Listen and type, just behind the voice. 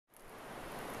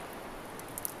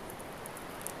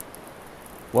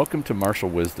Welcome to Martial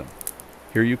Wisdom.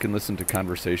 Here you can listen to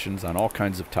conversations on all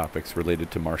kinds of topics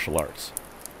related to martial arts.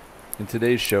 In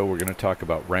today's show, we're going to talk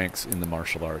about ranks in the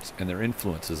martial arts and their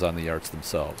influences on the arts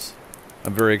themselves.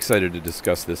 I'm very excited to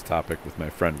discuss this topic with my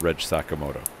friend Reg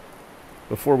Sakamoto.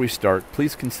 Before we start,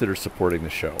 please consider supporting the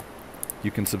show.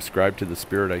 You can subscribe to the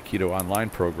Spirit Aikido online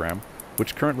program,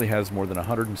 which currently has more than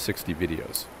 160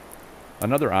 videos.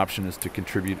 Another option is to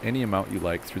contribute any amount you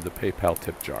like through the PayPal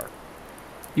tip jar.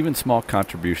 Even small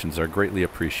contributions are greatly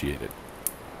appreciated.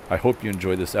 I hope you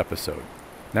enjoy this episode.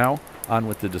 Now, on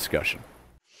with the discussion.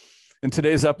 In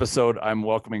today's episode, I'm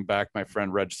welcoming back my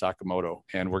friend Reg Sakamoto,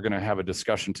 and we're going to have a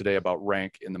discussion today about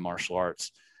rank in the martial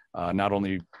arts. Not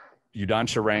only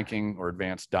Yudansha ranking or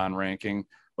advanced Dan ranking,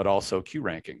 but also Q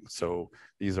ranking. So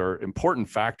these are important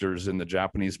factors in the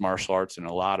Japanese martial arts and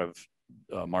a lot of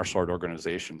martial art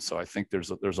organizations. So I think there's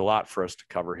a lot for us to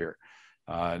cover here.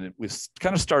 And we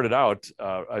kind of started out,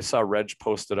 I saw Reg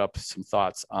posted up some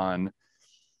thoughts on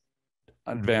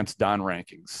advanced Dan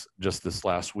rankings just this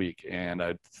last week. And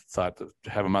I thought to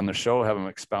have him on the show, have him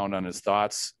expound on his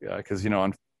thoughts, because,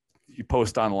 you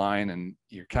post online and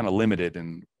you're kind of limited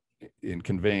in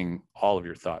conveying all of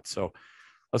your thoughts. So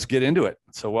let's get into it.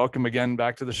 So welcome again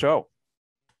back to the show.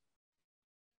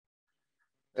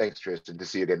 Thanks, Tristan. To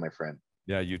see you again, my friend.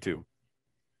 Yeah, you too.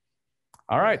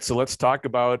 All right, so let's talk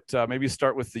about maybe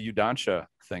start with the Yudansha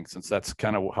thing, since that's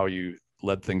kind of how you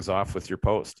led things off with your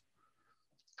post.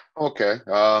 Okay.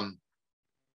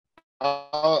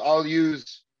 I'll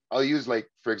use like,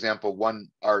 for example, one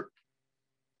art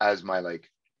as my like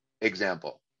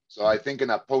example. So I think in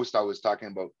that post I was talking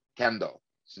about Kendo,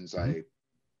 since I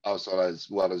also as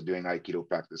well as doing Aikido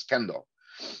practice Kendo.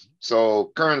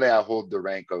 So currently I hold the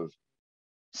rank of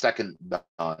second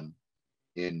Dan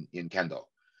in Kendo.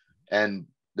 And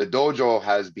the dojo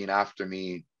has been after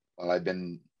me. Well, I've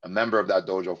been a member of that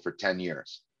dojo for 10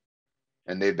 years.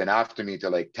 And they've been after me to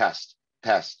like test.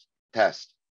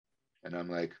 And I'm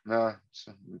like, no,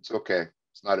 it's okay.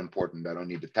 It's not important. I don't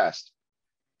need to test.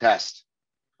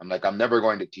 I'm like, I'm never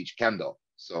going to teach Kendo.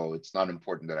 So it's not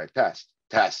important that I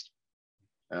test.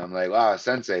 And I'm like, wow,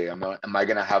 sensei, am I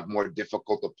going to have more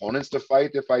difficult opponents to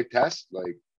fight if I test?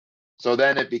 Like, so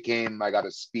then it became, I got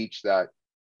a speech that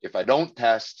if I don't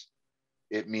test,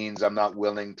 it means I'm not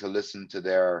willing to listen to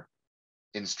their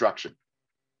instruction.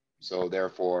 So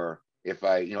therefore, if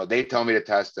they tell me to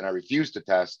test and I refuse to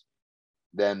test,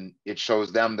 then it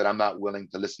shows them that I'm not willing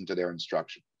to listen to their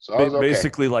instruction. So I was okay.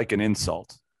 Basically like an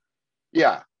insult.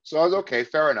 Yeah. So I was okay,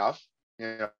 fair enough.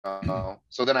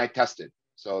 So then I tested.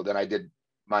 So then I did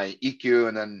my EQ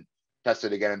and then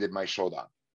tested again and did my Shodan.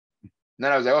 And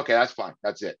then I was like, okay, that's fine.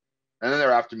 That's it. And then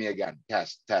they're after me again,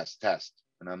 test.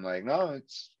 And I'm like, no,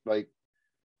 it's like,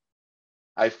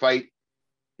 I fight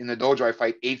in the dojo, I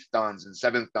fight 8th dans and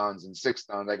 7th dans and 6th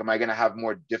dans. Like, am I going to have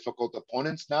more difficult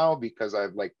opponents now because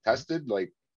I've like tested?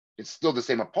 Like, it's still the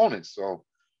same opponents. So,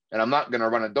 and I'm not going to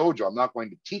run a dojo. I'm not going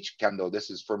to teach Kendo. This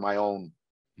is for my own.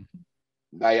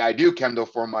 I do Kendo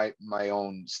for my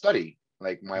own study,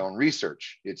 like my own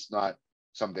research. It's not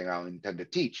something I intend to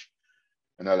teach.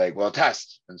 And they're like, well,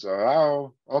 test. And so,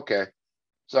 oh, okay.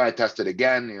 So I tested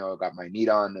again, got my knee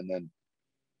on, and then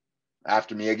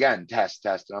after me again, test.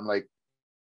 And I'm like,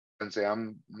 and say,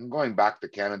 I'm going back to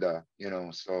Canada,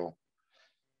 so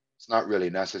it's not really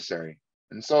necessary.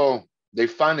 And so they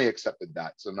finally accepted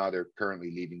that. So now they're currently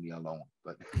leaving me alone.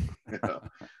 But,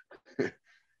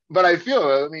 but I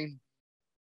feel,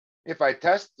 if I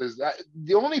test, is that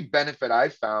the only benefit I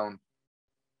found.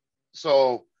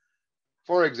 So,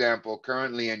 for example,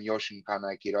 currently in Yoshinkan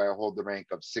Aikido, I hold the rank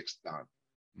of 6th Dan.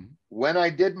 When I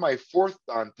did my 4th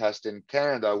Dan test in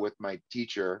Canada with my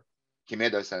teacher,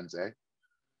 Kimeda Sensei,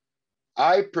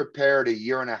 I prepared a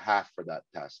year and a half for that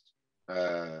test.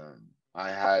 I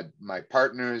had my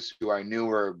partners who I knew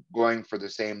were going for the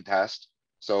same test.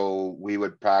 So we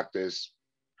would practice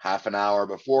half an hour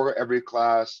before every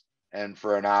class and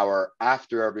for an hour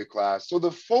after every class. So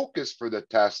the focus for the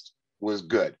test was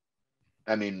good.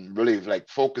 Really like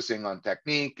focusing on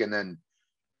technique. And then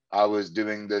I was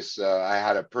doing this, I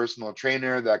had a personal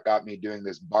trainer that got me doing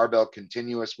this barbell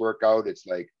continuous workout. It's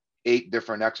like 8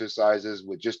 different exercises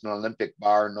with just an Olympic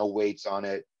bar, no weights on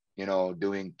it,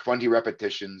 doing 20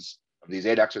 repetitions of these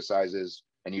 8 exercises,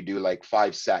 and you do like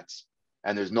 5 sets.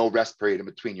 And there's no rest period in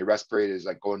between. Your rest period is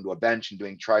like going to a bench and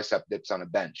doing tricep dips on a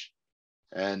bench.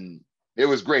 And it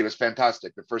was great. It was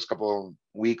fantastic. The first couple of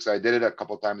weeks I did it, a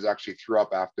couple of times I actually threw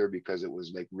up after because it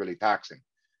was like really taxing.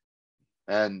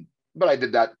 But I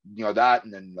did that, that,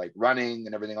 and then like running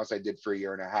and everything else I did for a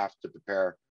year and a half to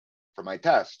prepare for my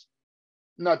test.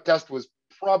 And that test was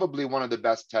probably one of the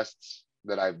best tests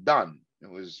that I've done. It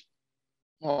was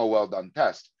oh, well done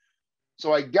test.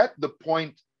 So I get the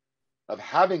point of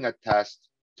having a test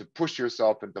to push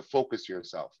yourself and to focus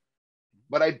yourself.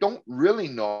 But I don't really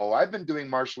know. I've been doing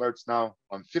martial arts now.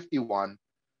 I'm 51,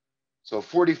 so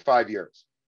 45 years.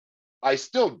 I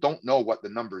still don't know what the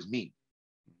numbers mean.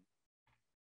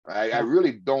 I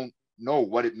really don't know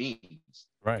what it means.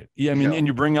 Right. Yeah. I mean, and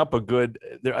you bring up a good,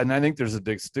 and I think there's a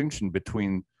distinction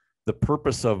between the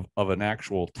purpose of an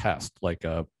actual test, like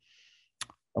a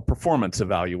performance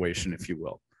evaluation, if you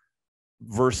will,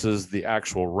 versus the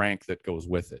actual rank that goes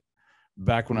with it.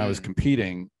 Back when I was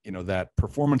competing, you know, that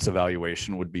performance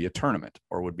evaluation would be a tournament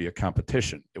or would be a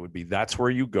competition. It would be, that's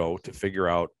where you go to figure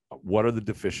out what are the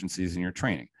deficiencies in your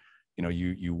training. You know,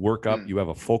 you work up, you have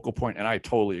a focal point, and I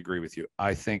totally agree with you.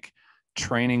 I think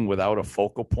training without a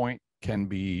focal point can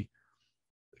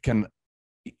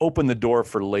open the door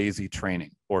for lazy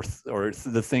training or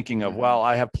the thinking of, well,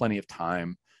 I have plenty of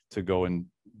time to go and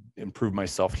improve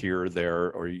myself here or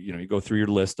there, or, you know, you go through your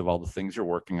list of all the things you're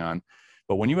working on.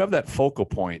 But when you have that focal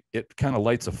point, it kind of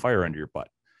lights a fire under your butt.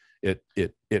 It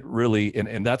really,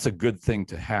 and that's a good thing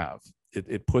to have.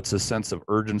 It puts a sense of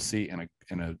urgency and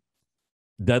a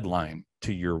deadline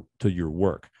to your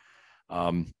work.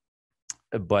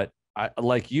 But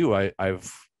like you,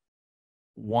 I've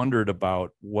wondered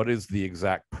about what is the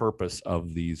exact purpose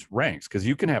of these ranks, because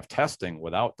you can have testing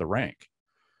without the rank.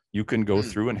 You can go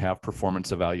through and have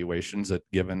performance evaluations at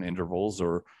given intervals,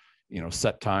 or, you know,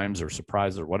 set times or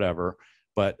surprise or whatever.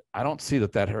 But I don't see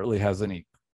that really has any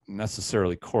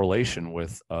necessarily correlation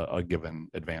with a given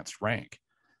advanced rank.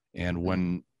 And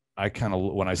when I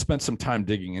spent some time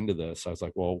digging into this, I was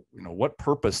like, well, you know, what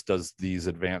purpose does these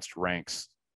advanced ranks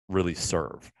really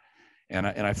serve? And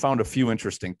I found a few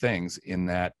interesting things in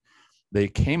that they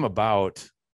came about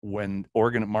when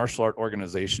martial art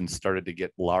organizations started to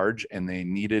get large, and they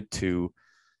needed to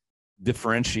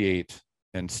differentiate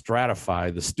and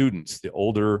stratify the students, the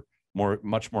older,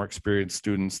 much more experienced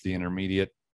students, the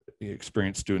intermediate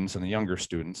experienced students, and the younger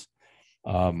students,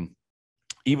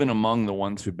 even among the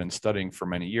ones who've been studying for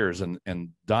many years. And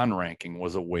Dan ranking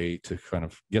was a way to kind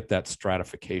of get that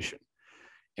stratification.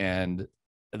 And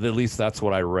at least that's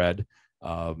what I read.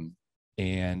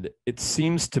 And it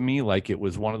seems to me like it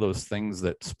was one of those things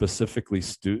that specifically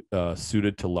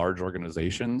suited to large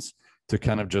organizations to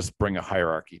kind of just bring a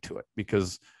hierarchy to it,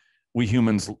 because we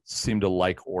humans seem to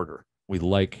like order. We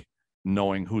like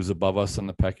knowing who's above us in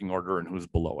the pecking order and who's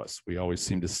below us. We always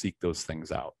seem to seek those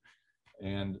things out.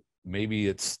 And maybe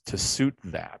it's to suit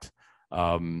that.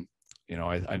 You know,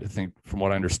 I think from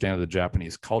what I understand of the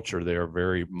Japanese culture, they are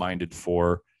very minded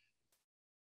for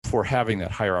having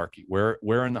that hierarchy.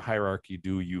 Where in the hierarchy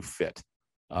do you fit?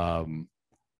 And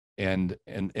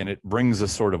it brings a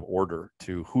sort of order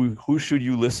to who should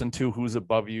you listen to, who's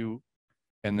above you,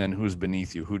 and then who's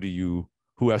beneath you.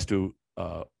 Who has to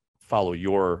follow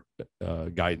your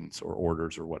guidance or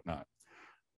orders or whatnot.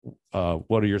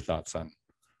 What are your thoughts on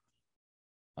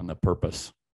the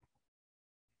purpose?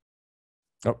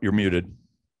 Oh, you're muted.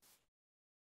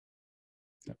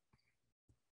 Yep.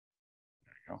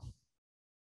 There you go.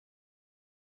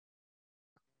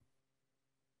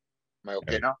 Am I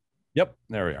okay now? Yep,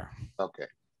 there we are. Okay.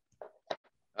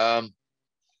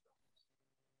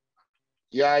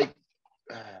 Yeah,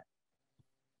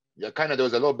 kind of, there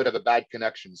was a little bit of a bad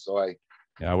connection, so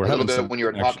we're having some when you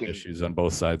were talking issues on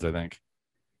both sides, I think.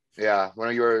 Yeah,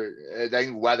 I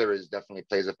think weather definitely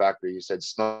plays a factor. You said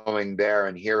snowing there,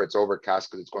 and here it's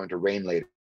overcast because it's going to rain later.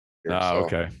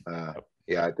 Okay.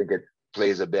 Yeah, I think it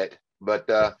plays a bit. But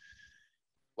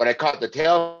when I caught the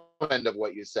tail end of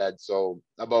what you said, so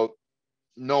about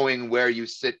knowing where you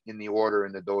sit in the order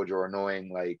in the dojo, or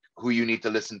knowing like who you need to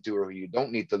listen to or who you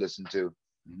don't need to listen to.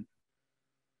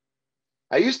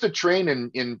 I used to train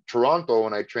in Toronto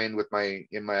when I trained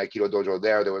in my Aikido dojo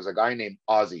there. There was a guy named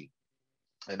Ozzy.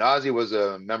 And Ozzy was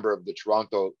a member of the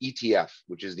Toronto ETF,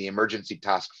 which is the Emergency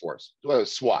Task Force. So it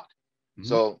was SWAT.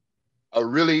 So a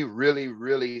really, really,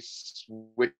 really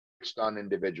switched on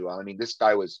individual. I mean, this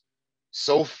guy was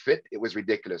so fit, it was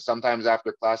ridiculous. Sometimes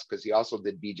after class, because he also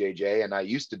did BJJ, and I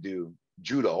used to do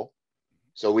judo.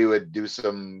 So we would do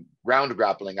some ground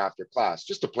grappling after class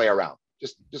just to play around,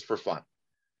 just for fun.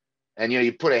 And, you know,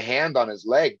 you put a hand on his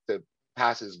leg to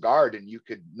pass his guard, and you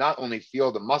could not only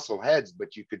feel the muscle heads,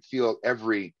 but you could feel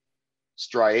every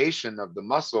striation of the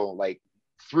muscle like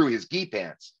through his gi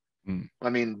pants. I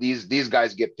mean, these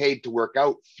guys get paid to work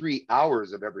out 3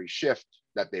 hours of every shift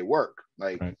that they work.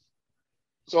 Like,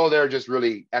 so they're just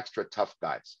really extra tough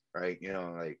guys, right? You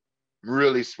know, like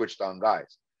really switched on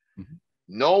guys.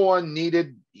 No one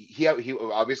needed, he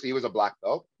obviously he was a black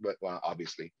belt, but well,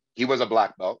 obviously he was a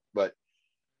black belt, but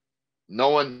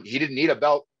he didn't need a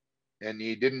belt, and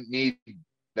he didn't need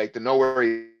like to know where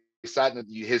he sat in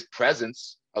his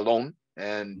presence alone.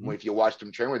 And if you watched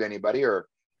him train with anybody, or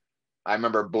I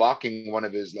remember blocking one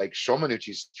of his like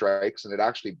Shomanuchi strikes, and it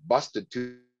actually busted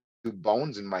two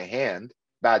bones in my hand.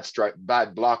 Bad strike,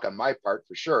 bad block on my part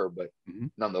for sure, but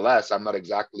nonetheless, I'm not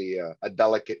exactly a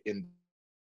delicate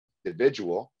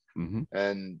individual,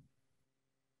 and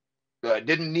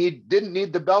didn't need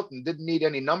the belt, and didn't need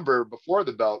any number before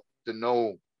the belt to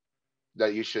know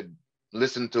that you should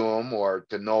listen to him, or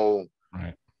to know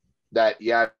that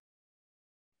it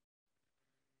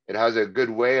has a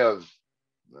good way of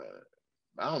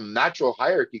natural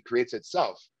hierarchy creates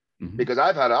itself. Because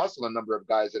I've had also a number of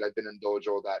guys that I've been in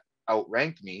dojo that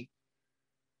outranked me,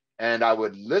 and I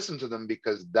would listen to them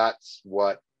because that's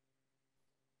what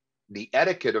the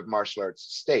etiquette of martial arts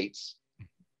states.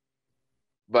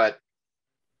 But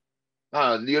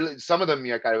some of them,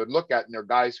 like, I would look at, and they're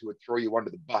guys who would throw you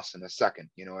under the bus in a second.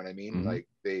 You know what I mean? Like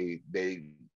they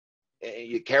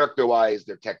character-wise,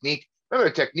 their technique. Remember,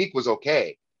 their technique was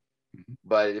okay,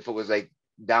 but if it was like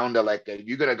down to like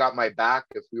you could have got my back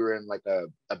if we were in like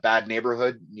a bad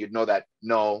neighborhood, you'd know that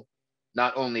no,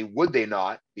 not only would they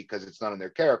not because it's not in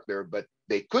their character, but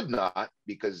they could not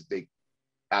because they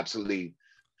absolutely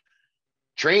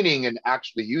training and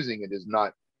actually using it is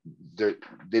not,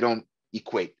 they don't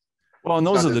equate. Well, and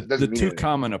those are the two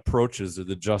common approaches, or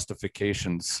the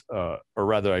justifications, or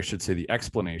rather I should say the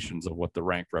explanations of what the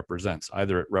rank represents.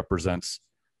 Either it represents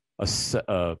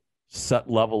a set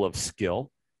level of skill.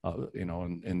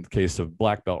 In the case of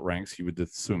black belt ranks, you would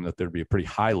assume that there'd be a pretty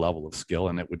high level of skill,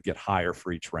 and it would get higher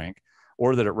for each rank,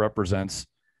 or that it represents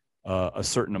a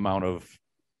certain amount of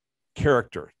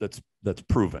character that's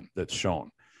proven, that's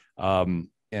shown.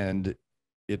 And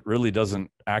it really doesn't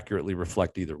accurately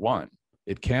reflect either one.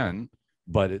 It can,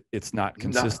 but it's not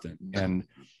consistent. No. And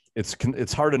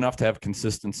it's hard enough to have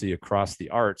consistency across the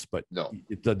arts, but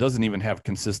it doesn't even have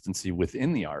consistency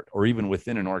within the art or even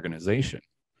within an organization.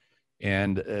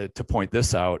 And to point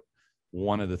this out,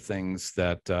 one of the things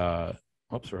that,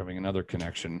 we're having another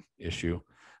connection issue.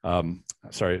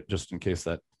 Sorry, just in case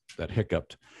that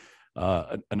hiccuped.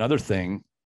 Another thing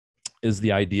is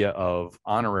the idea of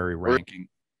honorary ranking,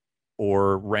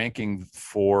 or ranking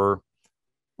for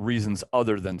reasons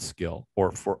other than skill,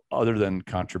 or for other than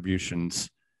contributions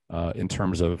in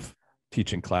terms of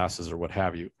teaching classes or what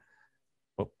have you.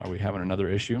 Oh, are we having another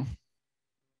issue?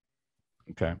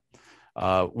 Okay.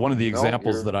 One of the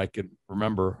examples that I can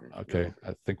remember, okay,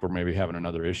 I think we're maybe having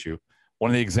another issue.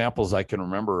 One of the examples I can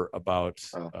remember about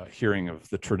hearing of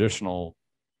the traditional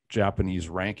Japanese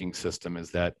ranking system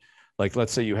is that, like,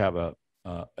 let's say you have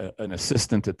an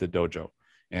assistant at the dojo,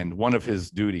 and one of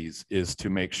his duties is to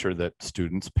make sure that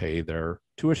students pay their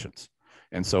tuitions.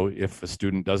 And so if a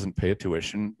student doesn't pay a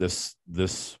tuition, this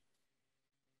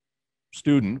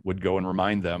student would go and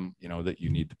remind them, that you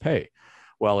need to pay.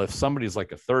 Well, if somebody's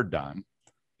like a third dan,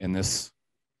 and this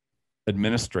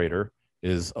administrator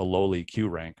is a lowly Q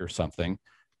rank or something,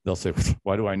 they'll say,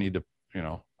 why do I need to,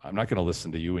 I'm not going to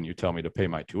listen to you when you tell me to pay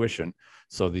my tuition.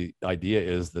 So the idea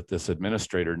is that this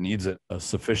administrator needs a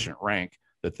sufficient rank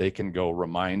that they can go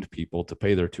remind people to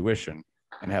pay their tuition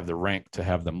and have the rank to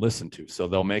have them listen to. So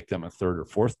they'll make them a third or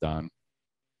fourth dan,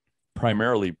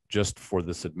 primarily just for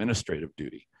this administrative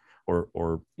duty,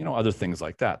 or other things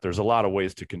like that. There's a lot of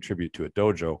ways to contribute to a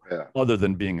dojo other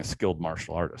than being a skilled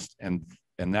martial artist. And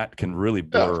that can really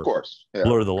blur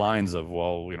the lines of,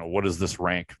 what does this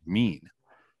rank mean?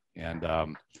 And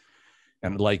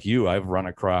like you, I've run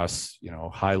across,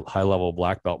 high level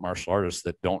black belt martial artists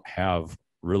that don't have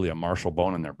really a martial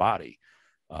bone in their body.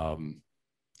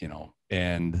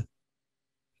 And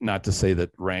not to say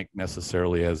that rank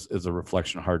necessarily is a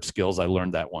reflection of hard skills. I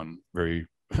learned that one very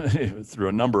through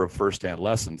a number of firsthand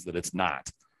lessons, that it's not.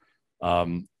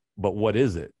 But what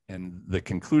is it? And the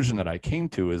conclusion that I came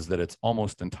to is that it's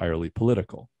almost entirely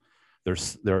political.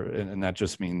 And that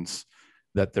just means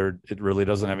that it really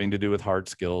doesn't have anything to do with hard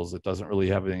skills. It doesn't really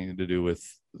have anything to do with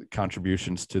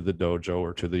contributions to the dojo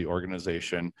or to the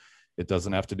organization. It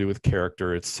doesn't have to do with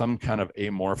character. It's some kind of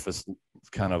amorphous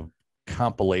kind of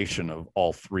compilation of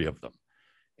all three of them.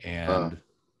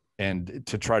 And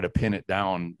to try to pin it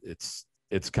down, it's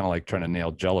kind of like trying to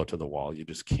nail Jello to the wall. You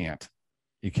just can't.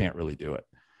 You can't really do it.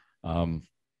 And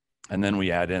then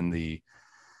we add in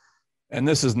and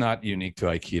this is not unique to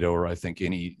Aikido, or I think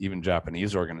even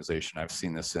Japanese organization. I've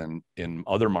seen this in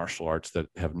other martial arts that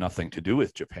have nothing to do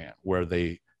with Japan, where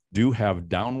they do have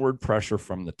downward pressure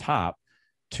from the top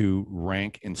to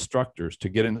rank instructors, to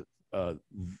get in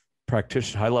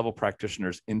high-level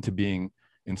practitioners into being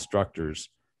instructors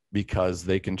because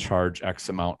they can charge X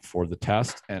amount for the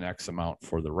test and X amount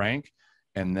for the rank.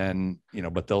 And then,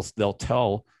 but they'll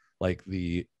tell like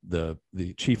the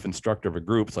chief instructor of a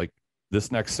group, it's like, this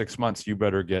next 6 months, you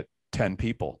better get 10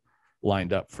 people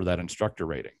lined up for that instructor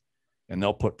rating. And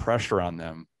they'll put pressure on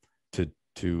them to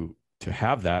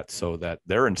have that, so that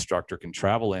their instructor can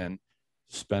travel in,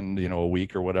 spend, a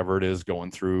week or whatever it is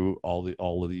going through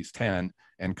all of these 10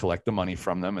 and collect the money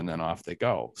from them. And then off they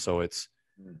go. So it's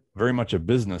very much a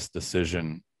business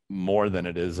decision more than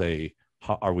it is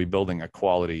are we building a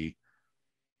quality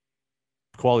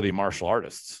martial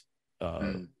artists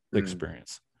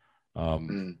experience.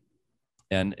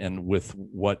 And with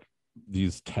what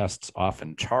these tests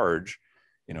often charge,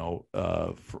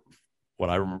 for what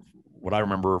I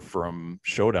remember from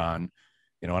Shodan,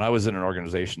 and I was in an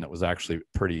organization that was actually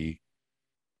pretty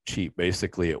cheap.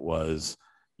 Basically, it was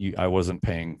I wasn't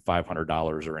paying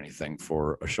 $500 or anything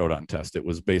for a Shodan test. It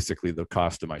was basically the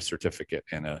cost of my certificate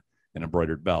and an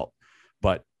embroidered belt.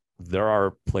 But there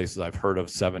are places I've heard of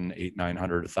 $700, $800,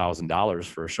 $900, $1,000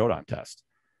 for a Shodan test,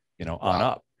 on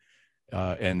up,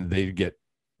 and they get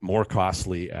more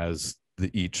costly as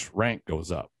each rank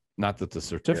goes up. Not that the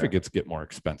certificates get more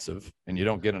expensive and you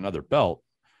don't get another belt,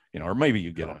 or maybe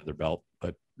you get another belt,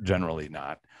 but generally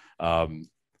not.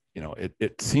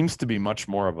 It seems to be much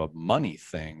more of a money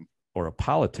thing or a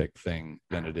politic thing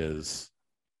than it is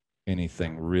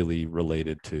anything really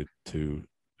related to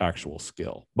actual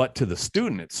skill. But to the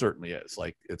student, it certainly is.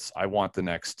 Like, I want the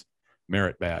next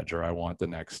merit badge, or I want the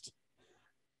next,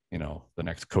 the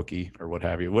next cookie, or what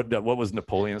have you. What was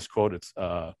Napoleon's quote? It's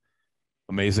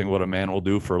amazing what a man will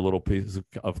do for a little piece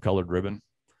of colored ribbon.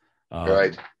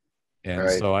 Right. And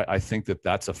so I think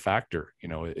that's a factor,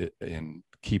 in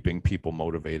keeping people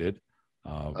motivated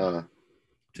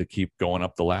to keep going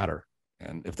up the ladder.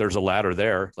 And if there's a ladder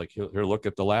there, like, here, look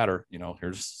at the ladder,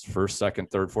 here's first, second,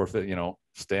 third, fourth, fifth,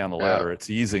 stay on the ladder. It's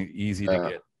easy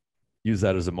to use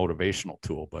that as a motivational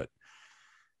tool. But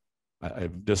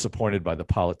I'm disappointed by the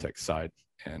politics side,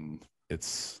 and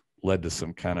it's led to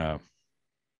some kind of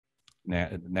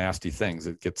nasty things.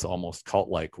 It gets almost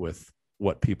cult-like with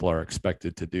what people are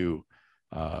expected to do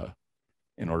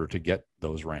in order to get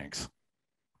those ranks.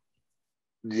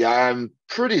 Yeah, I'm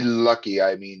pretty lucky.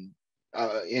 I mean,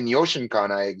 in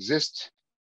Yoshinkan,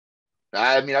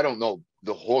 I don't know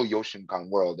the whole Yoshinkan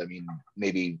world. I mean,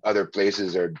 maybe other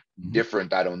places are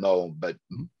different. I don't know, but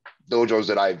dojos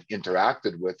that I've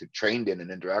interacted with, trained in and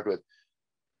interacted with,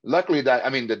 luckily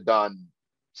the Dan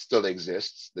still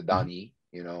exists, the Dani,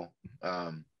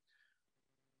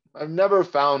 I've never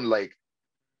found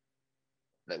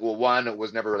one, it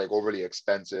was never like overly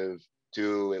expensive.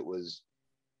 Two, it was,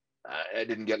 I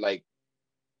didn't get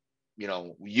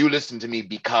you listen to me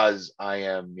because I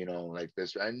am, like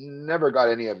this. I never got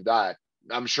any of that.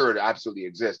 I'm sure it absolutely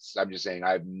exists. I'm just saying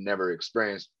I've never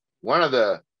experienced one of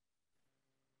the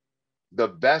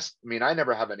best. I mean, I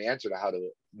never have an answer to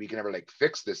we can ever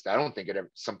fix this. I don't think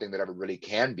something that ever really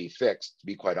can be fixed, to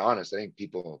be quite honest. I think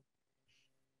people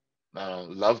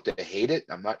love to hate it.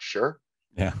 I'm not sure.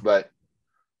 Yeah. But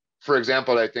for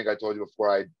example, I think I told you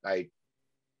before, I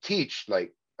teach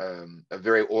a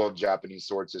very old Japanese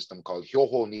sword system called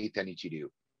Hyoho ni Tenichiryu.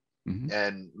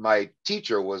 And my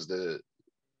teacher was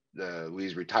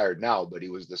he's retired now, but he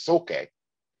was the soke,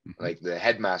 like the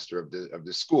headmaster of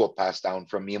the school, passed down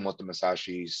from Miyamoto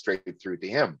Masashi straight through to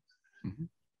him.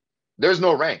 There's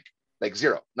no rank,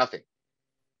 zero, nothing.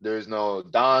 There's no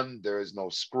Dan, there's no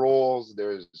scrolls,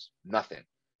 there's nothing.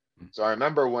 So I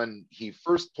remember when he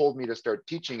first told me to start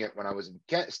teaching it when I was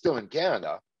still in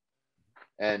Canada,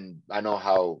 and I know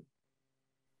how,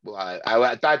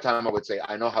 at that time I would say,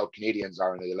 I know how Canadians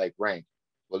are and they like rank.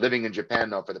 Well, living in Japan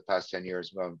now for the past 10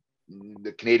 years, well,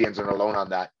 the Canadians aren't alone on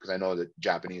that, because I know that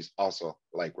Japanese also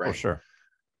like rank. Oh, sure.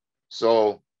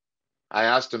 So I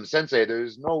asked him, Sensei,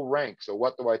 there's no rank, so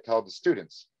what do I tell the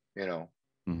students?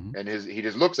 And he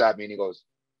just looks at me and he goes,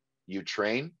 you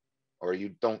train or you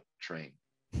don't train.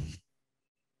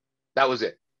 That was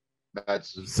it.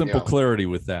 That's simple clarity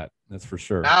with that. That's for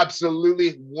sure.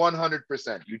 Absolutely,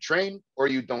 100%. You train or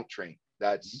you don't train.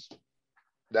 That's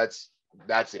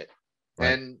it. Right.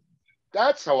 And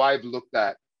that's how I've looked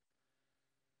at.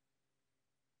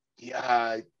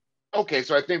 Yeah. Okay.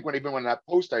 So I think when that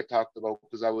post I talked about,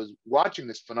 because I was watching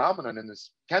this phenomenon in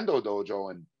this Kendo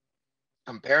dojo and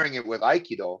comparing it with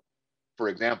Aikido, for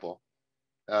example,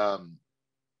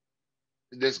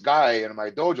 this guy in my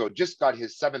dojo just got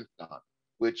his 7th dan,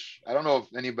 which I don't know if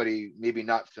anybody maybe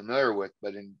not familiar with,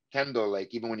 but in Kendo,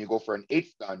 even when you go for an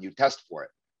 8th dan, you test for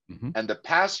it. And the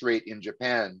pass rate in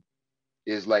Japan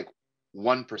is 1%.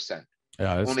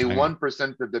 Yeah, only tiny.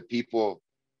 1% of the people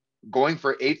going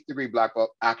for 8th degree black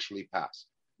belt actually pass.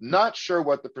 Not sure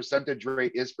what the percentage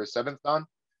rate is for 7th dan.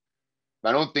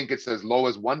 I don't think it's as low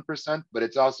as 1%, but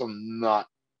it's also not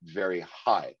very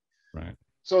high. Right.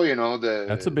 So, you know,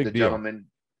 That's a big the deal. gentleman,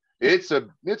 it's a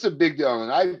big deal.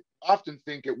 And I often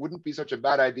think it wouldn't be such a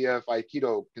bad idea if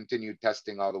Aikido continued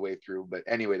testing all the way through. But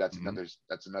anyway, that's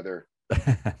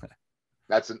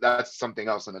something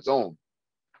else on its own.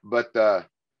 But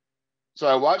so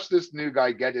I watched this new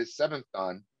guy get his 7th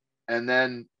dan, and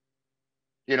then,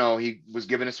 you know, he was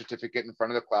given a certificate in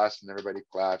front of the class, and everybody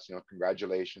claps, you know,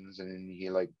 congratulations. And then he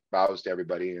like bows to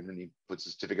everybody, and then he puts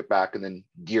the certificate back and then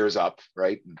gears up,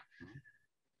 right? And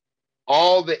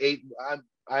all the 8,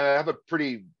 I have a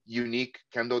pretty unique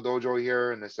kendo dojo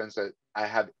here in the sense that I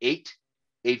have 8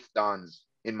 8th dans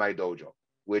in my dojo,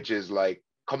 which is like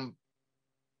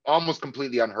almost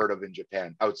completely unheard of in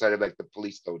Japan outside of like the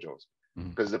police dojos,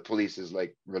 because the police is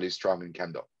like really strong in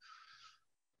kendo.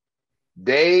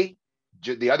 The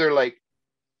other like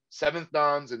 7th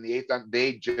dans and the 8th dan,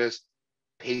 they just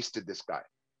pasted this guy.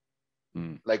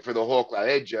 Like for the whole class,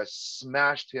 they just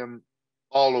smashed him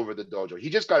all over the dojo. He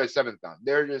just got his 7th dan.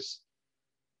 They're just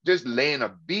laying a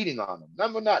beating on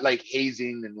him. Not like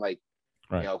hazing and like,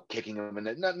 right, you know, kicking him,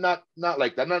 and not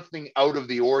like that. Nothing out of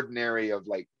the ordinary of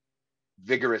like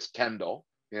vigorous kendo,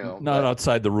 you know. Not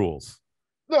outside the rules.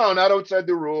 No, not outside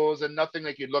the rules, and nothing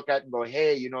like you'd look at and go,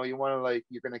 hey, you know, you want to like,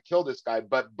 you're gonna kill this guy.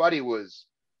 But Buddy was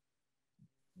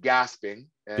gasping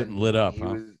and getting lit up. He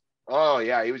was, oh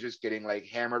yeah, he was just getting like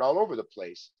hammered all over the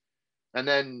place. And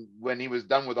then when he was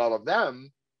done with all of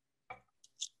them,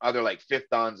 other like 5th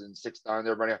dans and 6th dans,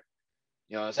 everybody,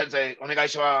 you know, sensei,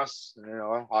 onegaishimasu, and you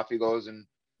know, off he goes. And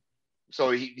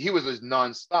so he was just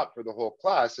nonstop for the whole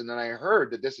class. And then I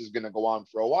heard that this is going to go on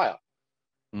for a while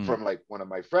from like one of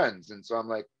my friends. And so I'm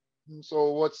like,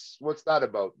 so what's that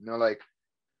about? And they're like,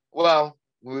 well,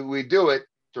 we do it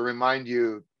to remind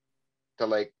you to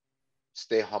like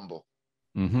stay humble.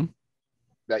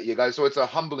 That you guys, so it's a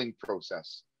humbling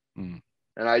process.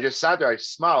 And I just sat there, I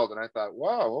smiled, and I thought,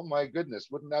 wow, oh my goodness,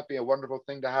 wouldn't that be a wonderful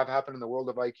thing to have happen in the world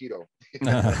of Aikido?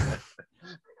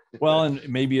 Well, and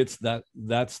maybe it's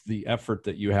that's the effort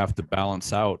that you have to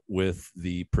balance out with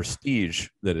the prestige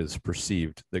that is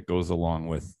perceived that goes along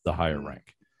with the higher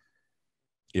rank.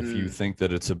 If you think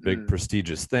that it's a big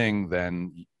prestigious thing,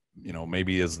 then, you know,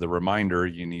 maybe as the reminder,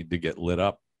 you need to get lit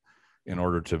up in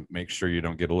order to make sure you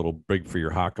don't get a little big for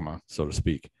your hakama, so to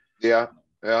speak. Yeah.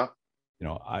 You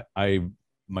know, I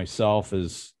myself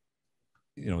is,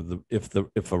 you know,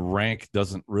 if a rank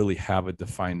doesn't really have a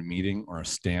defined meaning or a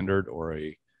standard or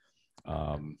a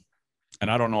and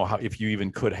I don't know how, if you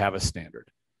even could have a standard.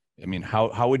 I mean,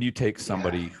 how would you take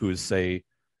somebody who is, say,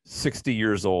 60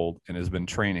 years old and has been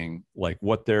training, like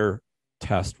what their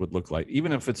test would look like,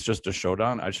 even if it's just a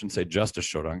shodan? I shouldn't say just a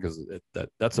shodan, because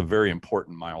that's a very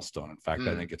important milestone. In fact,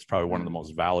 I think it's probably one of the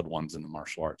most valid ones in the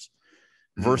martial arts,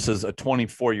 versus a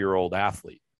 24-year-old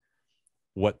athlete,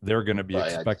 what they're going to be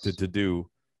expected to do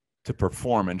to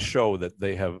perform and show that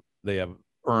they have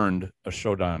earned a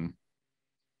shodan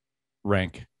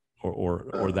rank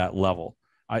or that level.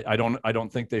 I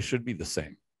don't think they should be the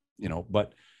same, you know,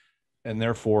 but, and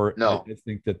therefore I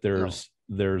think that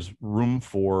there's room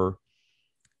for,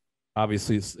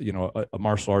 obviously, you know, a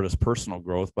martial artist's personal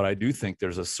growth, but I do think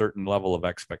there's a certain level of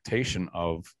expectation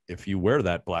of, if you wear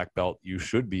that black belt, you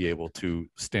should be able to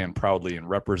stand proudly and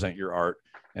represent your art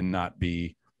and not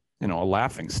be, you know, a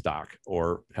laughing stock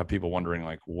or have people wondering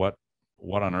like, what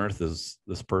on earth is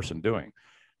this person doing?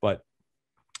 But,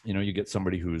 you know, you get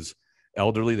somebody who's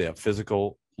elderly, they have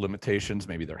physical limitations,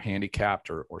 maybe they're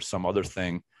handicapped or some other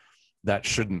thing that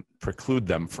shouldn't preclude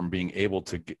them from being able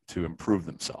to improve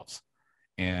themselves.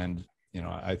 And, you know,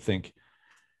 I think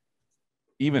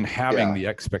even having the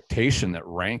expectation that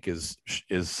rank is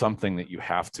something that you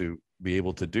have to be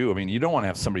able to do. I mean, you don't want to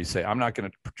have somebody say, I'm not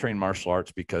going to train martial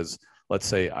arts because, let's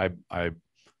say, I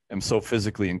am so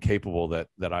physically incapable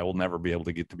that I will never be able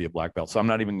to get to be a black belt, so I'm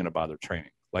not even going to bother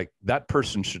training. Like, that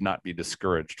person should not be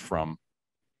discouraged from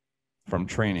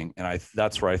training. And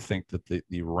that's where I think that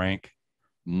the rank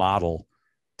model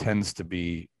tends to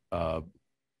be a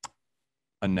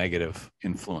negative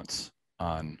influence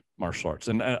on martial arts.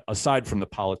 And aside from the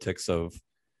politics of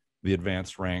the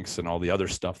advanced ranks and all the other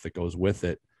stuff that goes with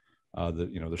it,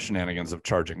 the shenanigans of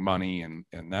charging money and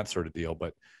that sort of deal,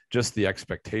 but just the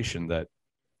expectation that,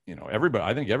 you know,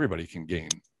 I think everybody can gain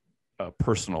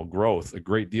personal growth, a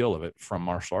great deal of it, from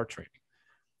martial art training.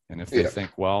 And if they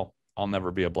think, well, I'll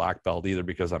never be a black belt either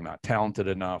because I'm not talented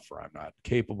enough, or I'm not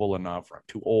capable enough, or I'm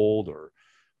too old, or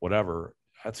whatever,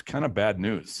 that's kind of bad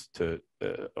news.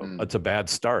 It's a bad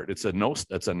start. It's a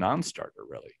non-starter,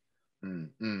 really.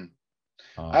 Mm-hmm. Um,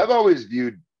 I've always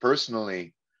viewed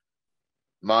personally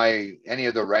any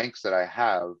of the ranks that I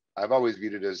have, I've always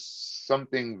viewed it as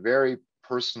something very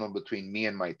personal between me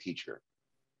and my teacher.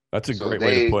 that's a So great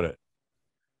way to put it.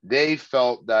 they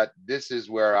felt that this is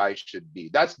where I should be.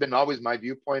 That's been always my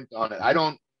viewpoint on it. Mm-hmm.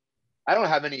 I don't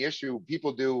have any issue.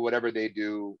 People do whatever they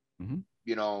do, Mm-hmm.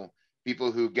 you know,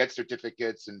 people who get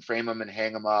certificates and frame them and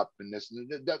hang them up and this,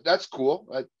 that's cool.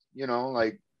 Like,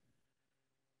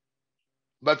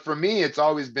 but for me, it's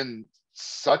always been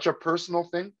such a personal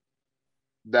thing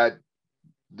that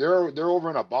they're over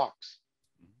in a box,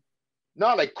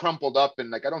 not like crumpled up, and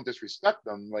like I don't disrespect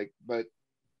them, like, but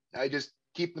I just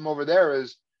keep them over there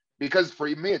as, because for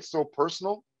me it's so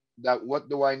personal that what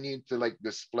do I need to like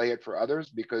display it for others,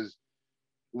 because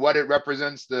what it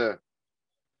represents, the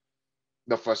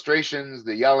frustrations,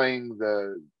 the yelling,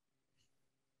 the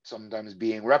sometimes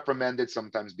being reprimanded,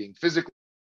 sometimes being physically,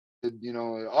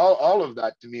 all of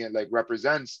that to me, it like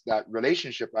represents that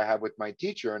relationship I have with my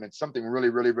teacher, and it's something really,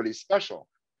 really, really special.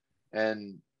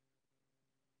 And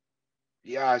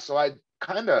yeah, so I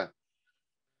kind of,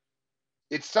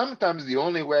 it's sometimes the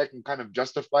only way I can kind of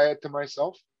justify it to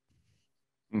myself,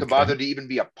 to Okay. bother to even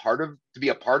be a part of, to be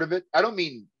a part of it. I don't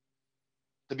mean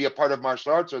to be a part of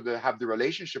martial arts or to have the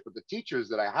relationship with the teachers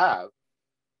that I have,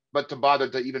 but to bother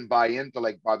to even buy into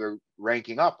like bother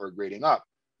ranking up or grading up.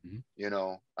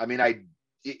 Mm-hmm. I mean,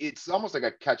 it's almost like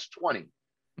a catch 20.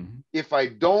 Mm-hmm. If I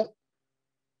don't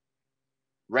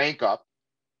rank up,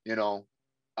 you know,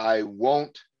 I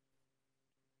won't,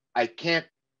 I can't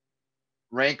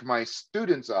rank my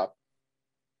students up,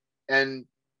 and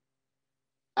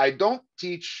I don't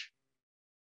teach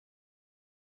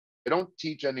I don't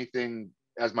teach anything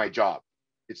as my job.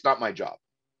 It's not my job.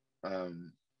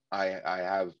 Um, I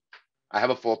have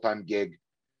a full time gig,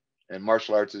 and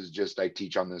martial arts is just I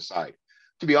teach on the side.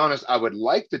 To be honest, I would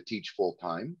like to teach full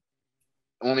time,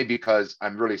 only because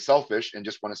I'm really selfish and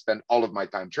just want to spend all of my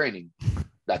time training.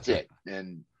 That's it.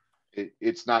 And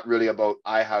it's not really about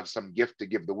I have some gift to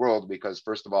give the world, because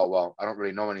first of all, well, I don't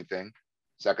really know anything.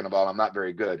 Second of all, I'm not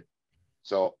very good.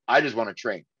 So I just want to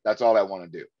train. That's all I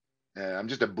want to do. And I'm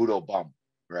just a Budo bum,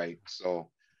 right? So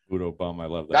Udo bum. I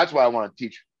love that. that's why I want to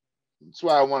teach. That's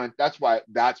why I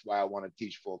want to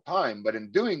teach full time. But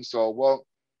in doing so, well,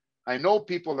 I know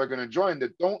people are going to join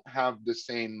that don't have the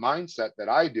same mindset that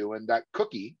I do. And that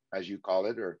cookie, as you call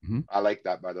it, or Mm-hmm. I like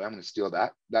that, by the way, I'm going to steal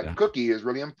that. That Yeah. cookie is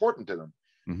really important to them.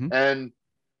 Mm-hmm. And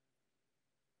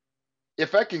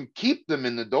if I can keep them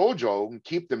in the dojo and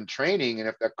keep them training, and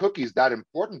if that cookie is that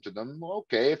important to them,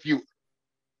 okay, if you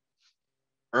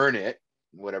earn it,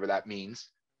 whatever that means,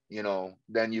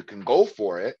 then you can go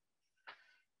for it.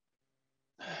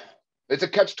 It's a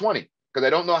catch 20, because I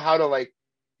don't know how to like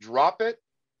drop it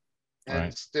and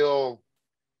Right. still,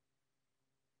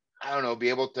 I don't know, be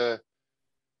able to.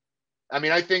 I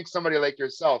mean, I think somebody like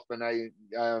yourself, and I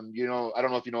don't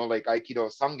know if you know like Aikido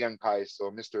Sangenkai,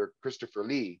 so Mr. Christopher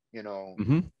Lee,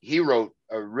 Mm-hmm. he wrote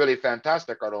a really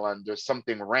fantastic article on there's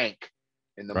something rank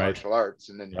in the Right. martial arts,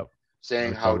 and then Yep. I saying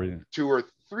recall how reading. two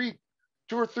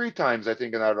or three times, I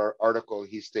think in that article,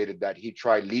 he stated that he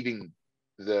tried leaving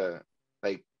the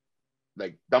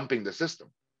like dumping the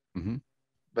system, Mm-hmm.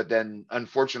 but then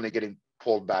unfortunately getting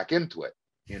pulled back into it,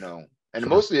 and Sure.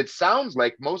 mostly it sounds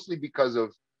like mostly because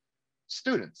of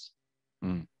students.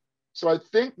 Mm. So I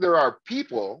think there are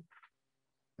people,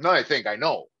 no, I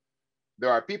know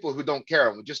there are people who don't care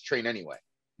and will just train anyway,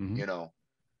 Mm-hmm. you know.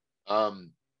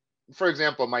 Um, for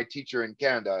example, my teacher in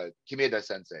Canada, Kimeda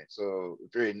Sensei, so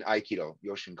in Aikido,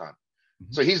 Yoshinkan.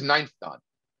 Mm-hmm. So he's ninth dan,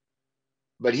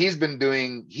 but he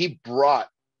brought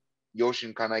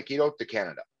Yoshinkan Aikido to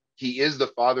Canada. He is the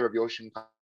father of Yoshinkan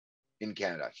in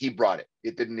Canada. He brought it.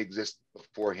 It didn't exist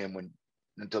before him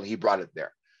until he brought it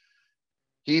there.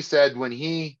 He said when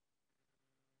he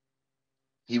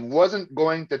wasn't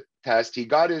going to test, so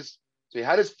he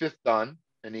had his fifth dan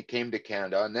and he came to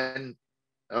Canada, and then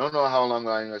I don't know how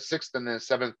long, sixth and then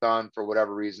seventh dan for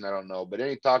whatever reason, I don't know. But then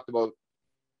he talked about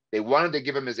they wanted to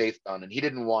give him his eighth dan and he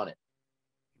didn't want it.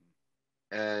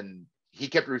 And he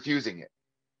kept refusing it.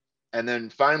 And then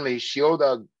finally,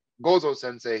 Shioda Gozo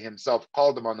Sensei himself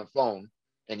called him on the phone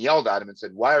and yelled at him and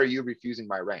said, "Why are you refusing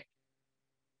my rank?"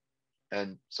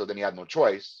 And so then he had no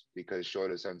choice, because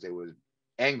Shioda Sensei was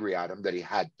angry at him that he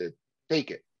had to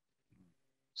take it.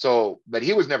 So, but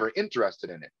he was never interested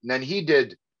in it. And then he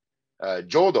did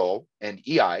Jodo and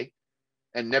EI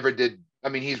and never did. I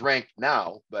mean, he's ranked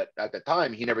now, but at the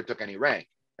time, he never took any rank.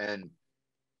 And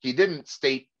he didn't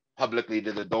state publicly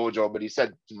to the dojo, but he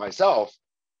said to myself,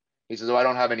 he says, "Oh, I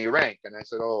don't have any rank." And I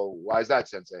said, "Oh, why is that,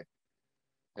 Sensei?"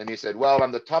 And he said, well,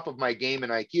 I'm the top of my game in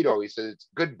Aikido. He said, it's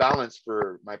good balance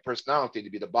for my personality to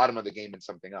be the bottom of the game in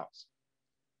something else.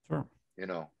 Sure. You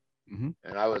know? Mm-hmm.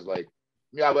 And I was like,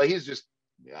 yeah, but he's just,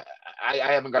 I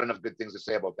haven't got enough good things to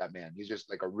say about that man. He's just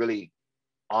like a really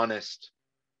honest,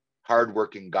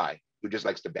 hardworking guy who just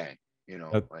likes to bang, you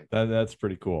know? That's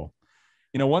pretty cool.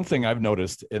 You know, one thing I've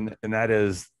noticed, and that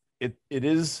is it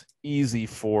is easy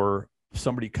for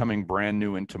somebody coming brand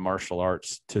new into martial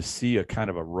arts to see a kind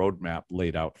of a roadmap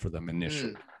laid out for them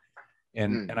initially.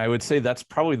 And I would say that's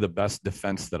probably the best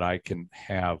defense that I can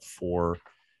have for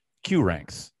Q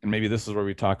ranks. And maybe this is where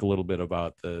we talk a little bit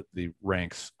about the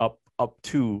ranks up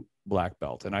to black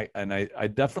belt. And I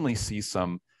definitely see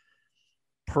some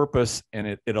purpose, and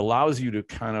it allows you to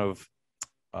kind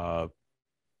of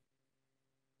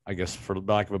I guess, for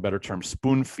lack of a better term,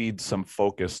 spoon feed some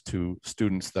focus to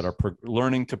students that are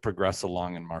learning to progress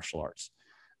along in martial arts.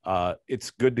 It's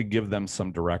good to give them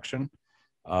some direction.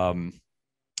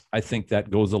 I think that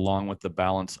goes along with the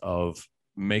balance of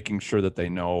making sure that they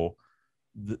know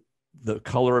the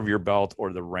color of your belt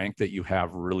or the rank that you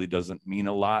have really doesn't mean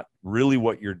a lot. Really,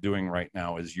 what you're doing right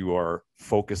now is you are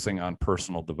focusing on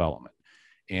personal development.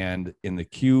 And in the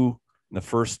Q, in the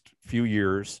first few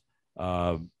years,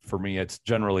 for me, it's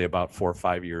generally about 4 or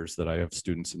 5 years that I have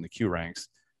students in the Q ranks.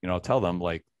 You know, I'll tell them,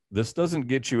 like, this doesn't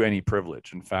get you any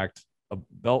privilege. In fact, a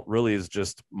belt really is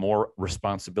just more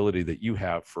responsibility that you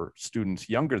have for students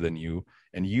younger than you,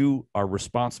 and you are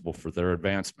responsible for their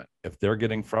advancement. If they're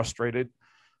getting frustrated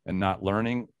and not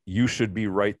learning, you should be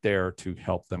right there to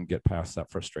help them get past that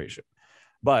frustration.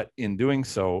 But in doing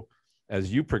so,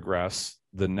 as you progress,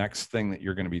 the next thing that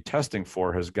you're going to be testing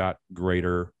for has got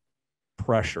greater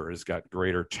pressure, has got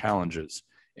greater challenges,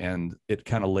 and it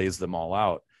kind of lays them all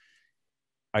out.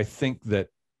 I think that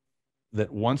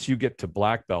once you get to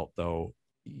black belt, though,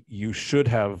 you should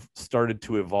have started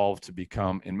to evolve to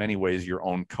become, in many ways, your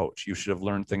own coach. You should have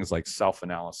learned things like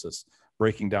self-analysis,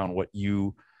 breaking down what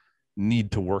you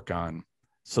need to work on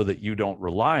so that you don't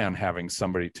rely on having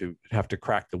somebody to have to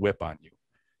crack the whip on you.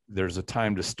 There's a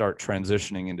time to start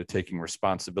transitioning into taking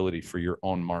responsibility for your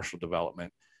own martial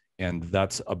development. And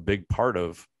that's a big part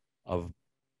of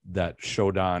that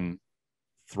Shodan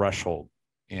threshold.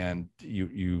 And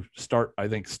you start, I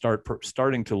think,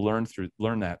 starting to learn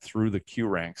that through the Q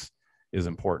ranks is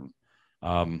important.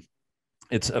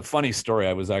 It's a funny story.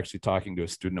 I was actually talking to a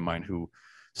student of mine who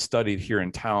studied here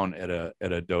in town at a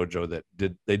dojo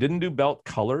that didn't do belt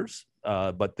colors,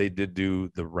 but they did do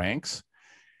the ranks.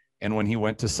 And when he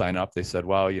went to sign up, they said,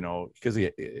 well, you know, because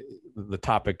the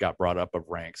topic got brought up of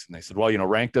ranks, and they said, well, you know,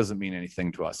 rank doesn't mean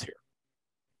anything to us here.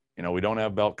 You know, we don't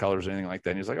have belt colors or anything like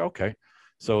that. And he's like, okay.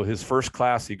 So his first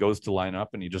class, he goes to line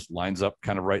up, and he just lines up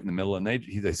kind of right in the middle. And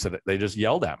they said, they just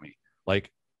yelled at me, like,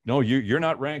 no, you're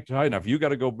not ranked high enough. You got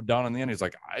to go down in the end. He's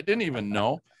like, I didn't even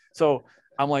know. So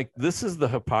I'm like, this is the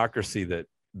hypocrisy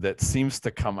that seems to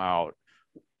come out.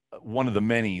 One of the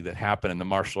many that happen in the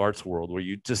martial arts world, where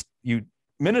you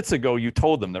minutes ago, you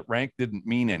told them that rank didn't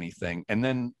mean anything. And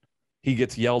then he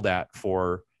gets yelled at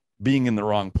for being in the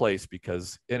wrong place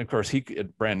because, and of course, he a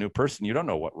brand new person, you don't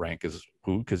know what rank is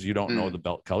who, because you don't know the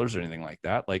belt colors or anything like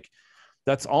that. Like,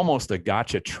 that's almost a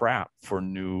gotcha trap for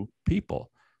new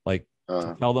people. Like,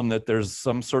 to tell them that there's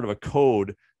some sort of a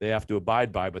code they have to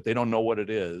abide by, but they don't know what it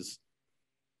is.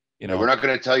 You know, we're not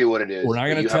going to tell you what it is. We're not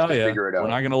going to tell you. We're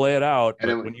not going to lay it out.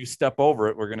 And but when you step over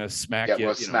it, we're going to smack you.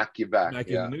 We'll smack you back. Smack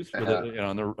you in the news with it,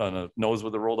 on the nose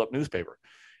with a rolled up newspaper.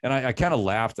 And I kind of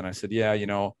laughed and I said, yeah, you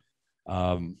know,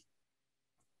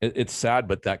 it's sad,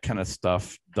 but that kind of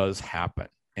stuff does happen.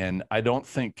 And I don't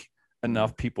think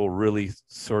enough people really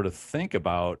sort of think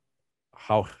about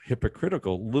how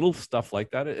hypocritical little stuff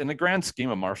like that. In the grand scheme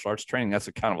of martial arts training, that's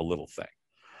a kind of a little thing.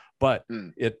 But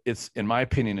it's, in my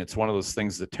opinion, it's one of those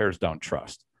things that tears down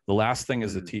trust. The last thing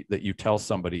is that you tell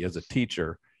somebody as a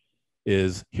teacher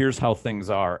is, here's how things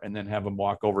are, and then have them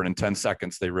walk over, and in 10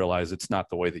 seconds, they realize it's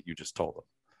not the way that you just told them.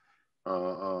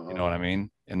 You know what I mean?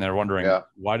 And they're wondering,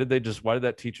 why did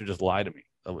that teacher just lie to me?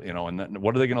 You know, and then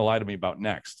what are they going to lie to me about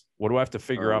next? What do I have to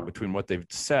figure out between what they've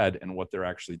said and what they're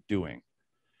actually doing?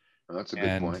 That's a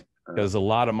good point. Because a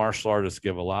lot of martial artists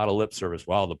give a lot of lip service.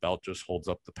 Well, the belt just holds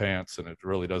up the pants and it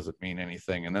really doesn't mean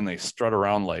anything. And then they strut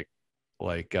around like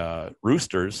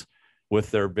roosters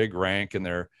with their big rank and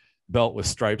their belt with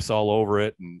stripes all over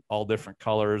it and all different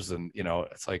colors. And, you know,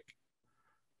 it's like,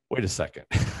 wait a second.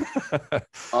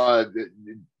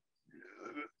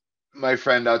 My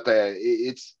friend out there,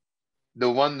 it's the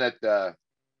one that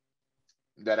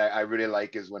I really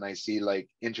like is when I see like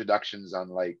introductions on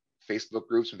like Facebook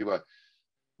groups and people are,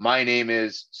 my name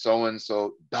is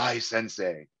so-and-so Dai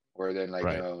Sensei. or then like,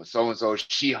 Right. so and so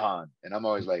Shihan, and I'm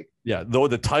always like, Yeah, though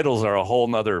the titles are a whole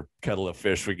nother kettle of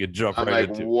fish we could jump I'm right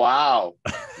like, into. wow,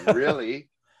 really?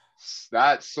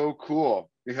 That's so cool.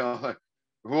 Like,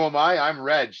 who am I? I'm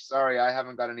Reg. Sorry, I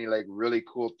haven't got any like really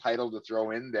cool title to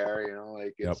throw in there.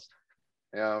 Like Yep. it's,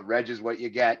 Reg is what you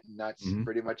get, and that's Mm-hmm.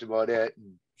 pretty much about it.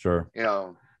 And, Sure.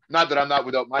 not that I'm not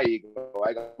without my ego.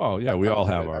 I Oh yeah, got we all tons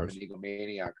of have it. I'm an ours.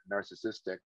 egomaniac,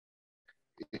 narcissistic.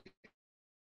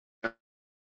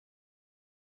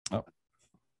 Oh,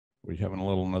 we having a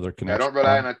little another I connection don't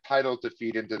rely on problem. a title to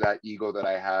feed into that ego that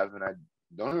I have, and I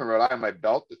don't even rely on my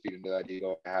belt to feed into that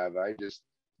ego I have. I just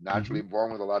Mm-hmm. naturally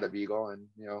born with a lot of ego, and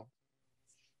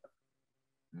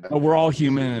Well, we're all it just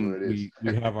human, is what and it is.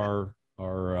 we have our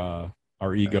I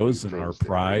know you egos and our froze there.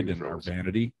 pride You and our froze.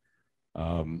 vanity.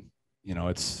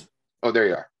 It's Oh, there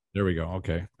you are. there we go.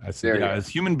 Okay, I said There yeah. you As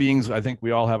are. human beings, I think we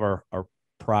all have our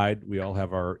pride. We all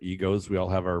have our egos. We all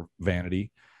have our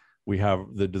vanity. We have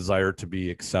the desire to be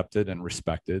accepted and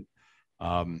respected.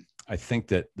 I think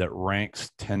that ranks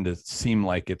tend to seem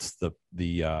like it's the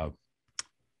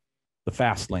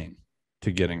fast lane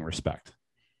to getting respect,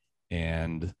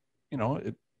 and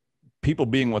people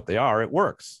being what they are, it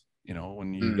works.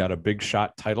 When you got a big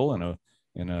shot title and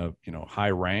a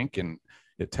high rank, and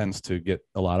it tends to get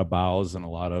a lot of bows and a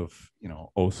lot of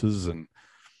oses and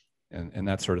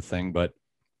that sort of thing. But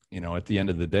at the end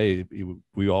of the day,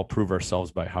 we all prove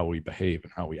ourselves by how we behave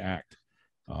and how we act.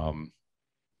 I've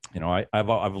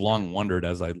long wondered,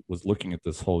 as I was looking at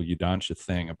this whole Yudansha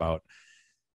thing, about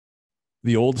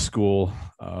the old school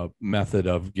method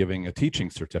of giving a teaching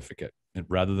certificate. And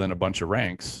rather than a bunch of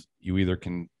ranks, you either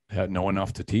can know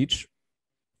enough to teach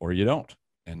or you don't.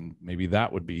 And maybe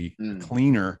that would be a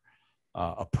cleaner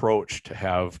approach to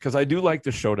have, because I do like the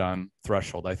Shodan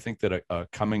threshold. I think that a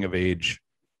coming of age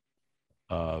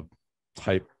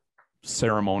type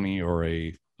ceremony or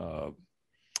a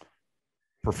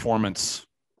performance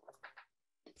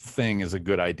thing is a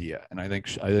good idea. And I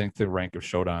think the rank of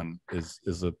Shodan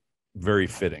is a very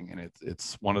fitting, and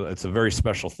it's a very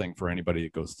special thing for anybody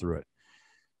that goes through it.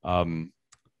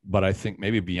 But I think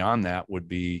maybe beyond that would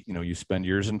be, you spend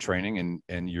years in training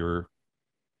and you're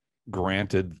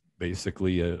granted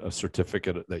basically a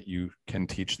certificate that you can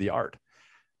teach the art.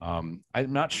 I'm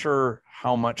not sure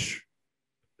how much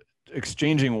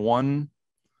exchanging one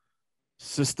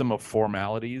system of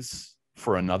formalities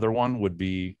for another one would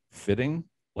be fitting.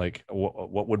 Like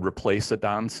what would replace a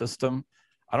Dan system?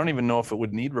 I don't even know if it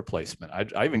would need replacement.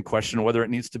 I even question whether it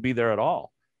needs to be there at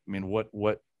all. I mean,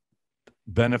 what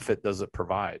benefit does it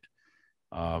provide?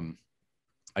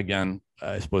 Again,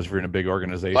 I suppose if you're in a big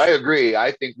organization. I agree.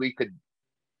 I think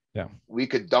yeah, we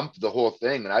could dump the whole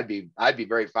thing, and I'd be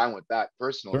very fine with that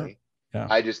personally. Sure. Yeah.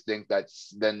 I just think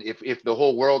that's then if the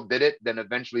whole world did it, then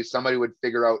eventually somebody would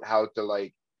figure out how to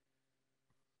like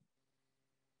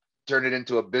turn it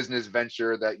into a business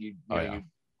venture that you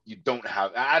don't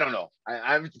have. I don't know.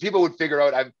 People would figure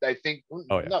out. I think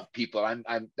not people.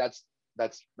 That's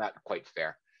not quite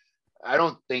fair. I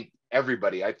don't think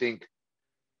everybody. I think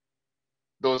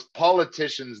those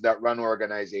politicians that run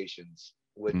organizations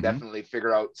would definitely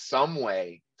figure out some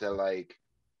way to like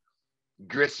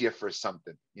grist you for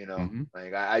something.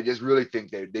 Like I just really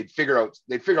think they'd figure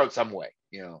out some way.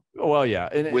 Well, yeah,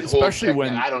 and with especially whole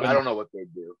when I don't know what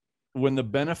they'd do. When the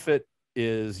benefit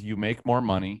is you make more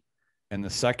money, and the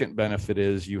second benefit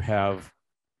is you have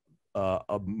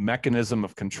a mechanism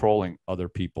of controlling other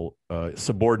people,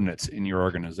 subordinates in your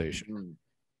organization.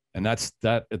 And that's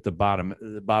that at the bottom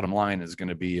line is going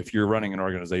to be, if you're running an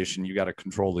organization, you got to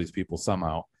control these people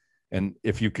somehow. And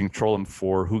if you control them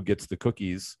for who gets the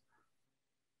cookies,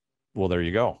 well, there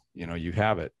you go. You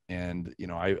have it. And,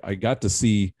 I got to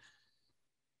see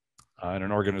in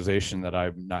an organization that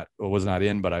I was not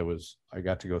in, but I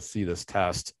got to go see this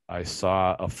test. I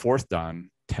saw a fourth Dan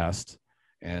test,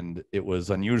 and it was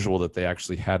unusual that they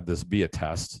actually had this be a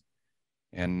test.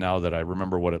 And now that I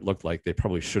remember what it looked like, they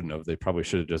probably shouldn't have. They probably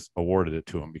should have just awarded it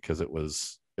to him, because it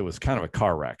was kind of a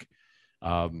car wreck.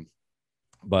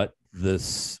 But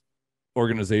this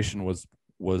organization was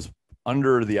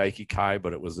under the Aikikai,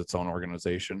 but it was its own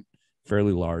organization,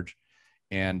 fairly large.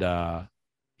 And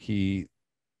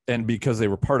because they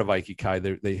were part of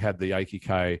Aikikai, they had the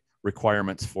Aikikai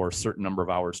requirements for a certain number of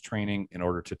hours training in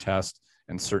order to test,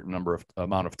 and certain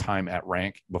amount of time at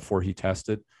rank before he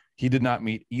tested. He did not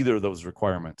meet either of those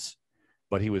requirements,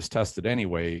 but he was tested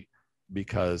anyway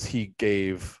because he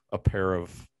gave a pair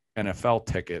of NFL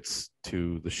tickets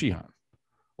to the Shihan.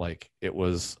 Like, it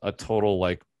was a total,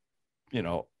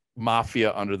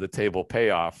 mafia under the table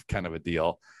payoff kind of a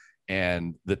deal.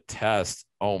 And the test,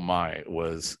 oh my, it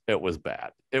was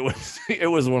bad. It was it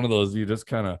was one of those, you just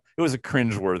kind of, it was a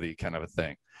cringeworthy kind of a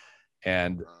thing.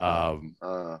 And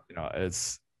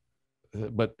it's,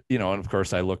 but and of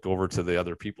course I look over to the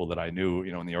other people that I knew,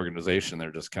 in the organization.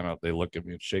 They're just kind of, they look at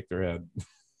me and shake their head.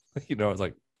 It's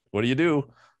like, what do you do?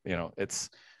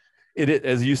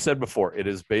 As you said before, it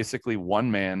is basically one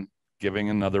man giving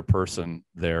another person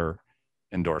their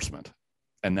endorsement,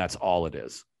 and that's all it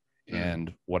is.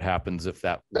 And what happens if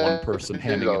that one person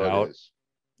handing it out,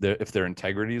 if their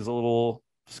integrity is a little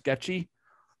sketchy,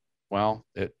 well,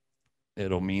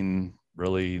 it'll mean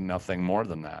really nothing more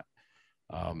than that.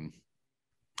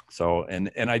 So,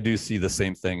 and I do see the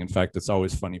same thing. In fact, it's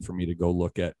always funny for me to go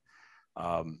look at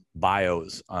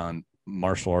bios on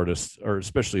martial artists, or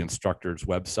especially instructors'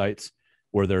 websites,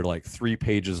 where they're like 3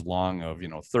 pages long of,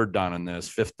 third dan in this,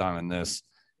 fifth dan in this,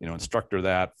 instructor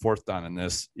that, fourth dan in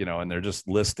this, and they're just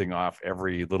listing off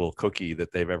every little cookie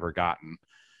that they've ever gotten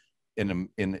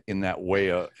in that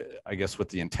way, I guess, with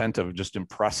the intent of just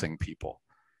impressing people.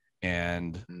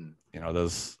 And,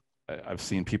 those, I've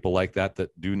seen people like that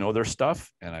do know their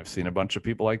stuff. And I've seen a bunch of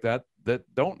people like that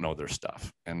don't know their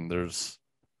stuff. And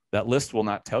that list will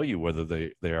not tell you whether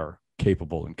they are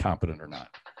capable and competent or not.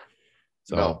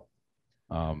 So,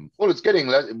 no. Well, it's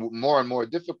getting more and more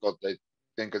difficult. I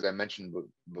think, as I mentioned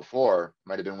before,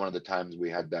 might have been one of the times we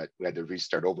had to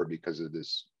restart over because of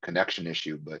this connection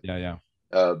issue. But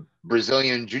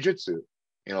Brazilian Jiu-Jitsu,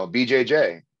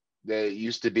 BJJ, they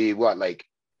used to be like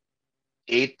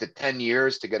 8 to 10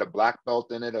 years to get a black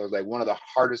belt in it. It was like one of the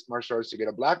hardest martial arts to get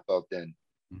a black belt in.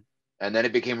 And then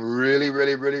it became really,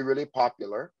 really, really, really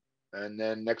popular. And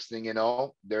then next thing you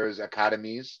know, there's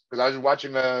academies. Because I was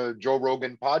watching a Joe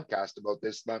Rogan podcast about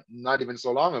this not even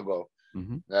so long ago.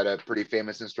 That a pretty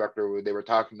famous instructor, they were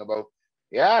talking about,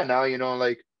 now,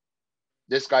 like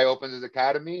this guy opens his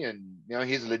academy and,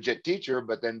 he's a legit teacher,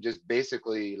 but then just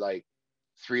basically like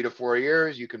 3 to 4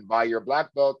 years, you can buy your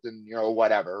black belt and,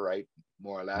 whatever, right?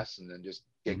 More or less. And then just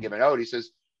get given out. He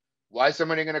says, why is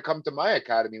somebody going to come to my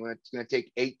academy when it's going to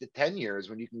take 8 to 10 years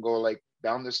when you can go like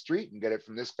down the street and get it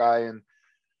from this guy? And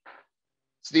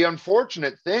it's the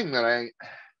unfortunate thing that I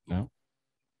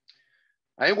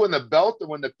think when the belt and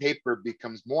when the paper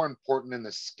becomes more important than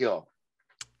the skill,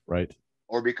 right,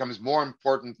 or becomes more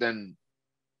important than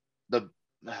it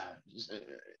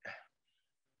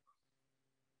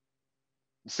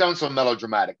sounds so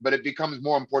melodramatic, but it becomes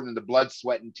more important than the blood,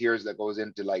 sweat, and tears that goes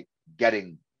into like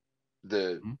getting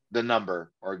the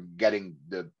number or getting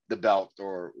the belt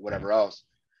or whatever else.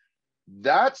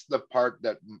 That's the part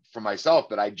that, for myself,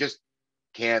 that I just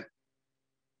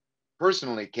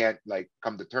personally can't like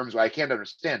come to terms with. I can't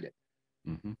understand it.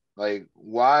 Like,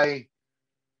 why,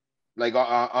 like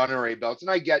honorary belts, and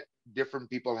I get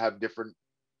different people have different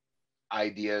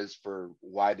ideas for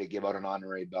why they give out an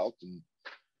honorary belt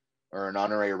or an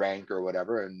honorary rank or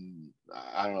whatever. And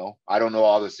I don't know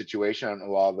all the situation. I don't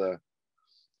know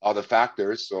all the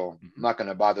factors. So I'm not going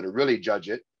to bother to really judge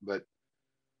it, but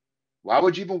why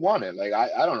would you even want it? Like,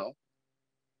 I don't know.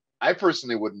 I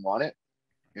personally wouldn't want it.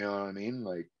 You know what I mean?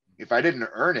 Like, if I didn't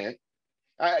earn it,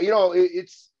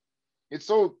 it's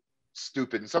so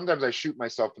stupid. And sometimes I shoot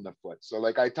myself in the foot. So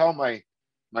like I tell my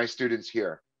students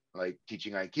here, like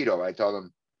teaching Aikido, I tell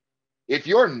them, if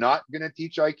you're not going to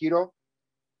teach Aikido,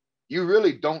 you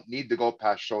really don't need to go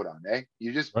past Shodan, eh?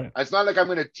 You just, It's not like I'm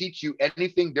going to teach you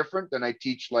anything different than I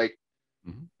teach like,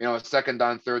 second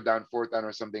dan, third dan, fourth dan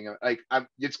or something. Like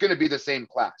it's going to be the same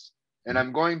class. And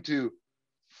I'm going to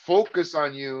focus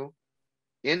on you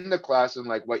in the class and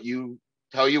like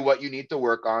tell you what you need to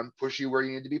work on, push you where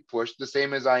you need to be pushed, the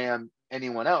same as I am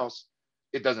anyone else.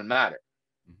 It doesn't matter.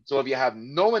 So if you have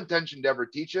no intention to ever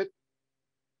teach it,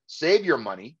 save your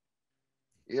money,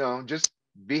 just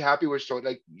be happy with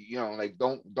like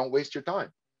don't waste your time.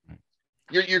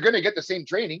 You're going to get the same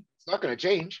training. It's not going to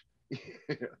change.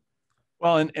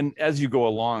 Well, and as you go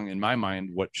along, in my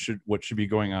mind, what should be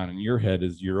going on in your head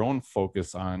is your own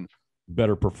focus on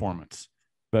better performance,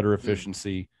 better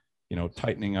efficiency,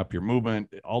 tightening up your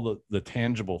movement, all the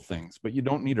tangible things. But you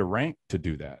don't need a rank to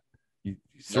do that. You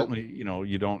certainly,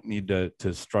 you don't need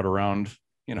to strut around,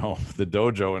 the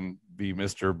dojo and be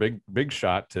Mr. Big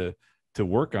Shot to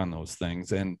work on those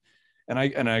things. And I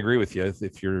agree with you.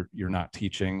 If you're not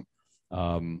teaching,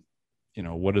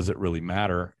 what does it really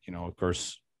matter? Of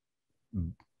course,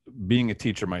 being a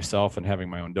teacher myself and having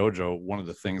my own dojo, one of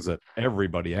the things that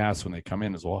everybody asks when they come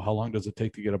in is, well, how long does it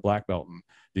take to get a black belt? And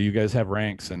do you guys have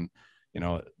ranks? And,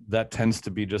 that tends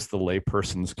to be just the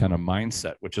layperson's kind of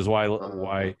mindset, which is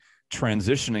why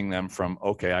transitioning them from,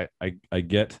 okay, I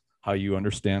get how you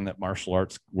understand that martial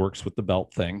arts works with the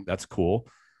belt thing. That's cool.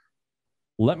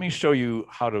 let me show you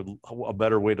a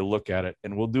better way to look at it,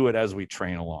 and we'll do it as we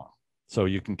train along. So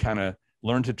you can kind of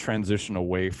learn to transition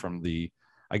away from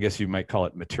I guess you might call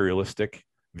it materialistic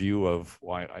view of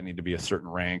why I need to be a certain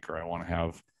rank, or I want to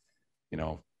have,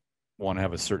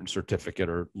 a certain certificate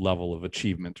or level of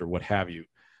achievement or what have you.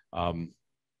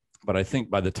 But I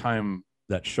think by the time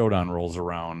that Shodan rolls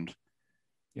around,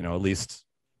 at least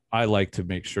I like to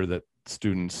make sure that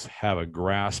students have a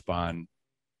grasp on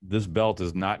this belt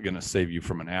is not going to save you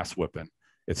from an ass whipping.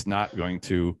 It's not going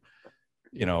to,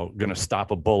 going to stop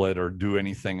a bullet or do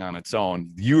anything on its own.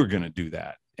 You're going to do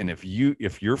that. And if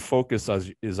your focus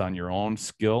is on your own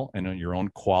skill and on your own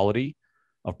quality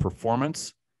of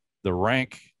performance, the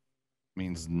rank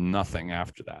means nothing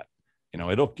after that.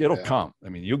 It'll come. I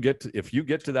mean, if you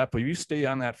get to that, but you stay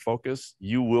on that focus,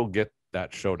 you will get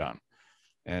that Shodan.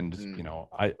 And,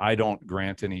 I don't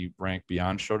grant any rank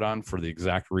beyond Shodan for the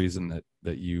exact reason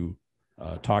that you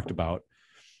talked about.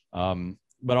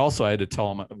 But also I had to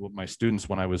tell my students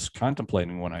when I was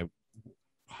contemplating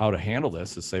how to handle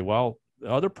this is say, well, the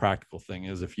other practical thing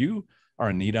is if you are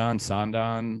a Nidan,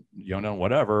 Sandan, Yodan,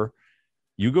 whatever,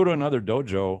 you go to another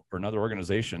dojo or another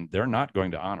organization, they're not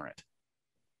going to honor it.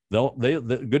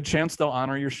 The good chance they'll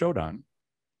honor your Shodan,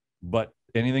 but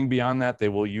anything beyond that, they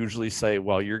will usually say,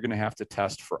 well, you're going to have to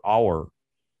test for our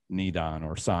Nidan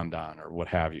or Sandan or what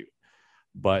have you.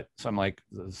 But so I'm like,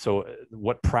 so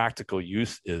what practical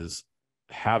use is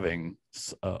having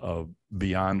a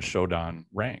beyond Shodan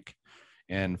rank?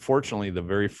 And fortunately, the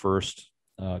very first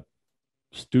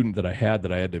student that I had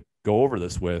to go over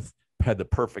this with had the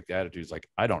perfect attitude. It's like,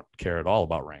 I don't care at all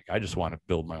about rank. I just want to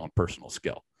build my own personal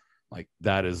skill. Like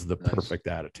that is the perfect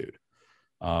attitude.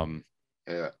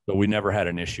 So we never had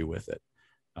an issue with it.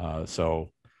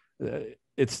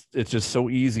 It's just so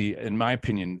easy. In my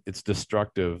opinion, it's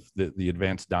destructive. The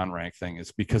advanced Dan rank thing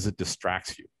is because it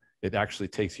distracts you. It actually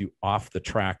takes you off the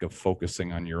track of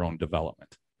focusing on your own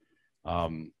development.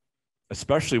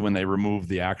 Especially when they remove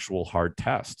the actual hard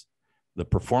test, the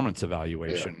performance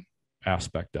evaluation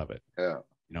aspect of it.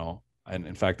 And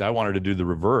in fact, I wanted to do the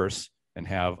reverse and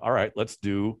have, all right, let's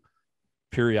do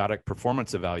periodic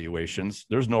performance evaluations.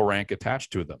 There's no rank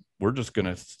attached to them. We're just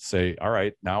going to say, all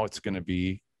right, now it's going to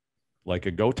be like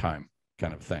a go time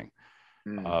kind of thing.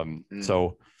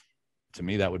 So to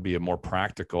me, that would be a more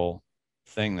practical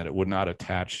thing, that it would not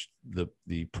attach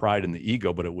the pride and the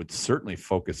ego, but it would certainly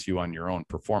focus you on your own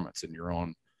performance and your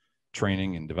own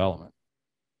training and development,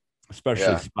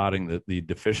 especially spotting the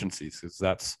deficiencies. Because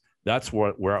that's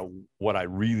what I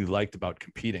really liked about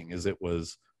competing is it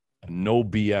was no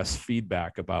BS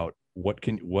feedback about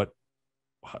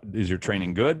is your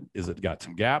training good? Is it got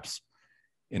some gaps?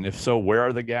 And if so, where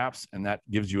are the gaps? And that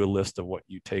gives you a list of what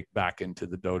you take back into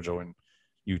the dojo and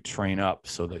you train up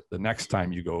so that the next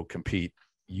time you go compete,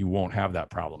 you won't have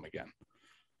that problem again.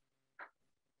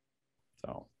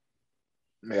 So,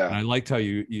 and I liked how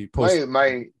you posted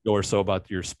or so about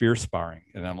your spear sparring.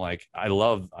 And I'm like, I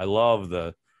love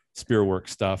the spear work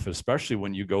stuff, especially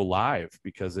when you go live,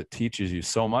 because it teaches you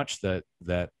so much that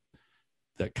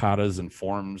katas and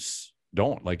forms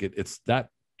don't. Like it's that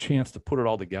chance to put it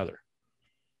all together.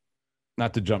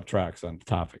 Not to jump tracks on the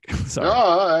topic. Sorry.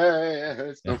 No,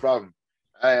 it's no problem.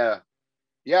 That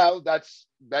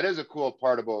is a cool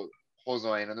part about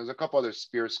Hosoin, and there's a couple other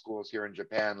spear schools here in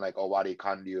Japan, like Owari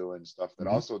Kandyu and stuff, that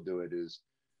also do it. Is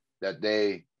that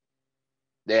they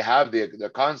have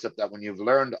the concept that when you've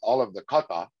learned all of the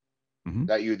kata,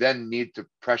 that you then need to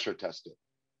pressure test it.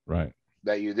 Right.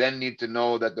 That you then need to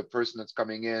know that the person that's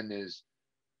coming in is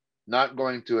not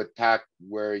going to attack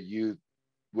where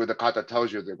the kata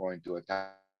tells you they're going to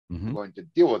attack. They're going to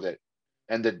deal with it.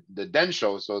 And the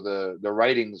densho, so the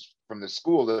writings from the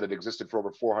school that had existed for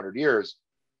over 400 years,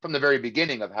 from the very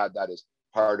beginning, have had that as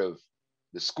part of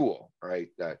the school, right?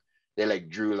 That they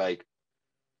drew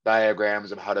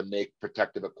diagrams of how to make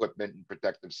protective equipment and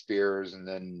protective spears, and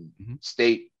then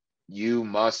state you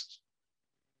must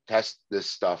test this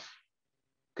stuff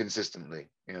consistently.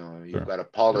 You've got to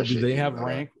polish it. Do they have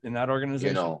rank in that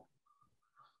organization?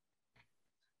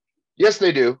 Yes,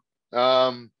 they do.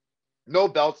 No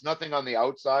belts, nothing on the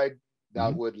outside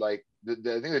that would I think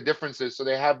the difference is, so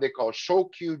they call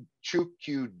Shokyu,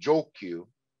 Chukyu, Jokyu.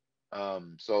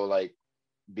 So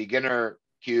beginner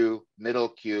Q, middle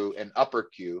Q, and upper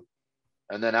Q.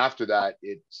 And then after that,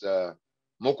 it's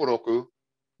Mokoroku,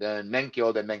 then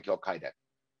Menkyo, then Menkyo Kaiden.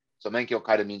 So Menkyo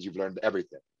Kaiden means you've learned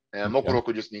everything. And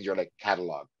Mokoroku just means you're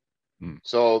catalog.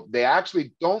 So they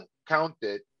actually don't count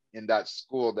it in that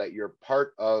school that you're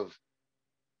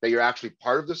actually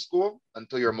part of the school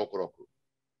until you're Mokoroku.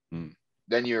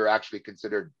 Then you're actually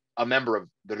considered a member of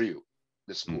the Ryu,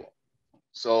 the school.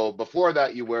 So before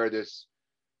that, you wear this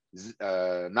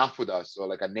nafuda, so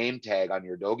like a name tag on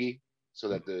your dogi, so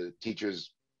that the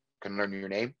teachers can learn your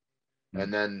name.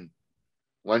 And then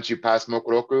once you pass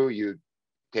Mokuroku, you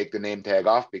take the name tag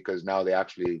off because now they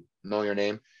actually know your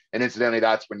name. And incidentally,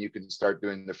 that's when you can start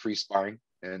doing the free sparring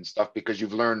and stuff, because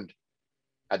you've learned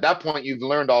at that point, you've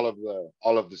learned all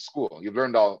of the school. You've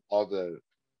learned all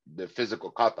the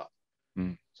physical kata.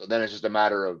 So then it's just a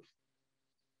matter of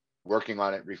working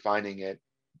on it, refining it,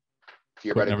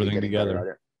 putting everything getting better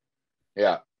together. at it.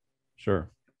 Yeah. Sure.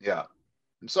 Yeah.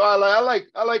 And so I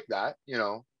like that, you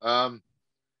know.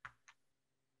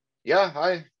 Yeah,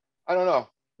 I don't know.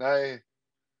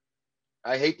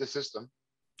 I hate the system.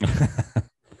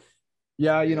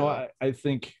 Yeah, you know, I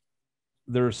think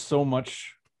there's so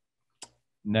much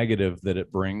negative that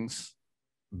it brings.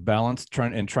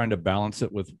 Trying to balance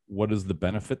it with what is the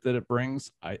benefit that it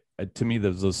brings. To me,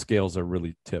 those scales are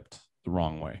really tipped the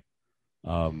wrong way.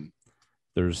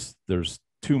 There's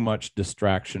too much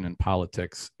distraction in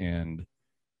politics, and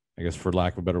I guess, for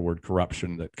lack of a better word,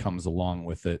 corruption that comes along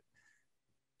with it.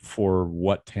 For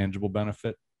what tangible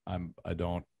benefit? I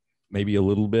don't, maybe a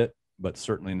little bit, but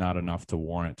certainly not enough to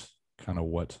warrant kind of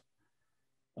what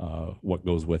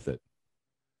goes with it.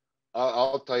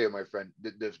 I'll tell you, my friend,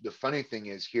 the funny thing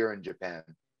is, here in Japan,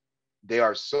 they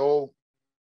are so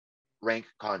rank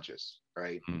conscious,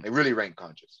 right? They really rank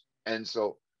conscious. And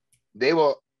so they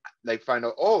will like find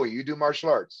out, oh, you do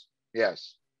martial arts?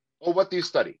 Yes. Oh, what do you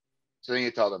study? So then you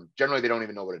tell them. Generally, they don't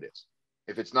even know what it is.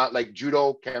 If it's not like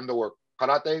judo, kendo, or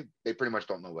karate, they pretty much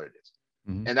don't know what it is.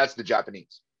 And that's the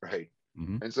Japanese, right?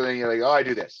 And so then you're like, oh, I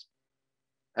do this.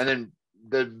 And then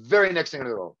the very next thing in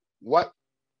the world, what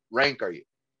rank are you?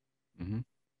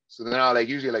 So then I'll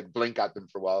usually blink at them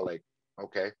for a while, like,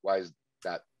 okay, why does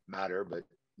that matter? But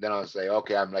then I'll say,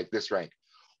 okay, I'm like this rank.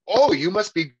 Oh, you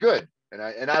must be good.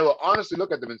 And I will honestly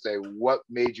look at them and say, what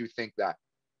made you think that?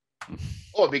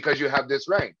 Oh, because you have this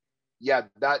rank. Yeah,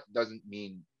 that doesn't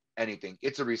mean anything.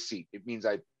 It's a receipt. It means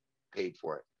I paid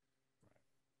for it.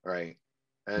 Right.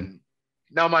 And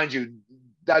now, mind you,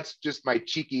 that's just my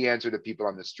cheeky answer to people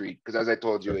on the street. Because as I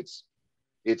told you,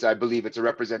 I believe it's a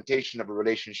representation of a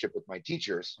relationship with my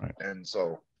teachers. Right. And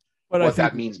so but what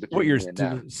that means between what you're me and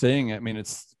them. saying, I mean,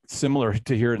 it's similar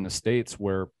to here in the States,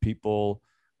 where people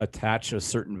attach a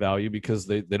certain value because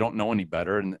they don't know any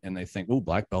better, and they think, oh,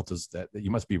 black belt is that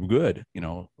you must be good, you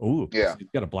know. Oh, yeah,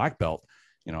 you've got a black belt,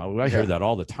 you know. I hear that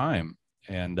all the time.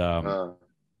 And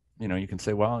you know, you can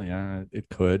say, well, yeah, it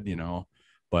could, you know,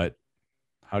 but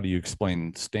how do you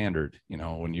explain standard? You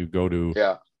know, when you go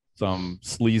to some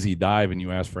sleazy dive and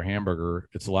you ask for hamburger,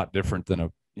 it's a lot different than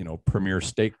a, you know, premier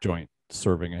steak joint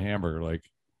serving a hamburger. Like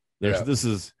this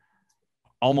is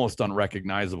almost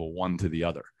unrecognizable one to the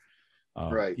other,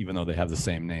 right? Even though they have the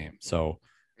same name. So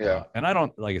and I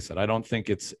don't, like I said, I don't think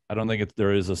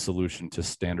there is a solution to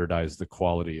standardize the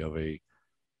quality of a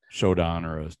Shodan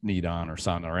or a Nidan or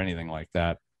San or anything like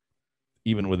that,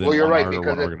 even within one art or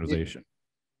one organization.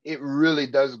 It really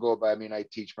does go by. I mean, I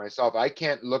teach myself. I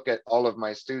can't look at all of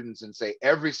my students and say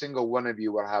every single one of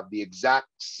you will have the exact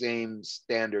same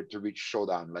standard to reach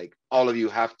Shodan. Like, all of you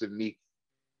have to meet.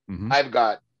 I've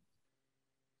got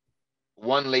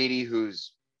one lady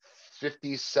who's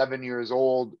 57 years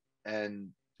old, and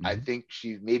I think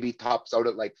she maybe tops out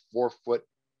at like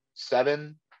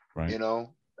 4'7", you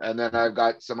know. And then I've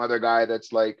got some other guy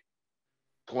that's like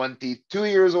 22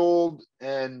 years old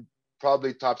and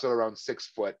probably tops out around 6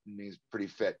 foot, and he's pretty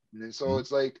fit. And so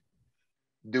it's like,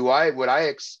 would I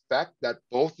expect that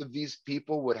both of these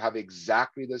people would have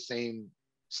exactly the same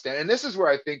standard? And this is where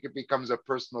I think it becomes a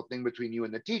personal thing between you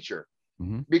and the teacher,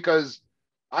 because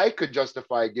I could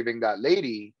justify giving that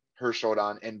lady her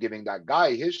Shodan and giving that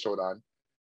guy his Shodan.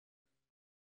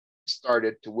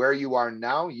 Started to where you are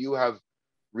now, you have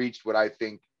reached what I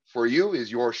think for you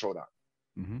is your Shodan.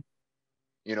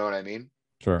 You know what I mean?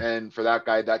 Sure. And for that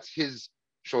guy, that's his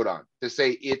Shodan. To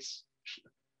say it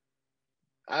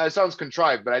sounds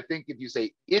contrived, but I think if you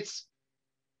say it's,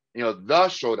 you know, the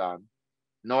Shodan,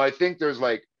 no, I think there's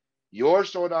like your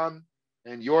Shodan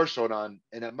and your Shodan,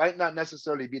 and it might not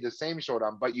necessarily be the same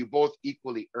Shodan, but you both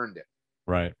equally earned it.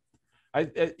 Right. I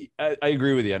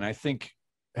agree with you. And I think,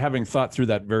 having thought through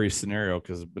that very scenario,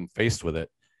 because I've been faced with it,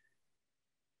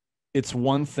 it's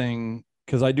one thing,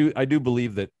 because I do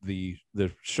believe that the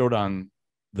Shodan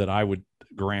that I would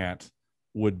grant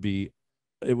would be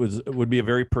a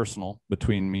very personal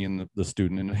between me and the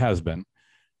student, and it has been.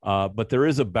 But there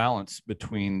is a balance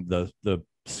between the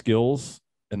skills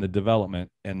and the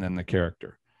development, and then the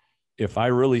character. If I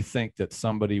really think that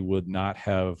somebody would not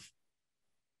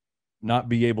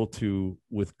be able to,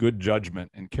 with good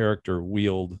judgment and character,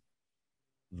 wield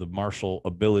the martial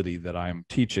ability that I'm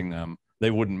teaching them,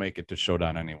 they wouldn't make it to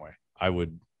Shodan anyway.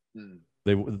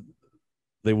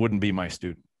 They wouldn't be my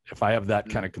student. If I have that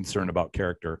kind of concern about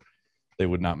character, they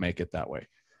would not make it that way.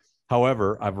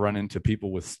 However, I've run into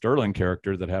people with sterling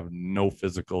character that have no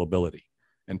physical ability.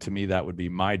 And to me, that would be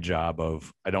my job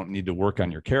of, I don't need to work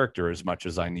on your character as much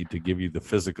as I need to give you the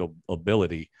physical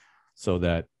ability so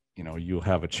that, you know, you'll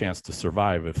have a chance to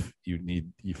survive if you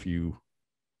need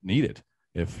it,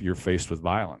 if you're faced with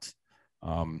violence.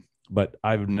 But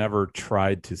I've never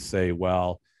tried to say,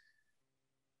 well,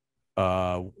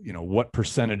 you know, what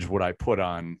percentage would I put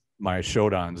on my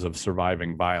Shodans of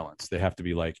surviving violence? They have to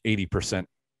be like 80%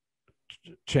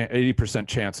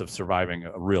 chance of surviving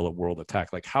a real world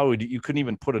attack. Like, how would you couldn't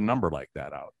even put a number like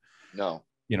that out? No,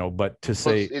 you know, but to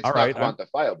say, it's all not right,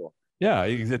 quantifiable. Yeah,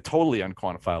 it's totally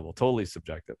unquantifiable, totally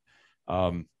subjective.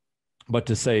 But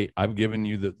to say, I've given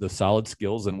you the solid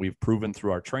skills, and we've proven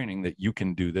through our training that you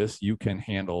can do this, you can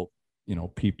handle, you know,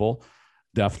 people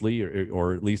deftly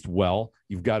or at least well.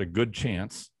 You've got a good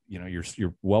chance. You know,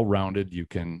 you're well-rounded. You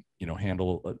can, you know,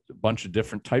 handle a bunch of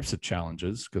different types of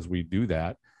challenges because we do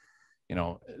that. You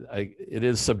know, it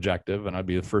is subjective, and I'd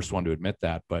be the first one to admit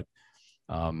that. But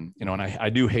you know, and I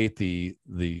do hate the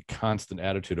constant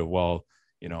attitude of, well,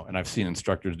 you know, and I've seen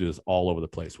instructors do this all over the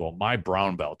place. Well, my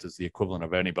brown belt is the equivalent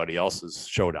of anybody else's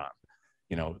Shodan.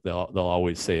 You know, they'll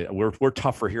always say we're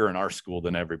tougher here in our school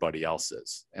than everybody else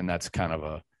is, and that's kind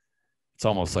of it's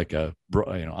almost like a,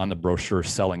 you know, on the brochure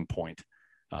selling point.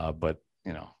 But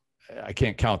you know, I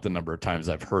can't count the number of times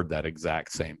I've heard that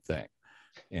exact same thing,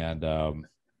 and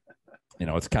you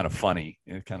know, it's kind of funny.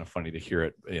 It's kind of funny to hear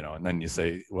it, you know, and then you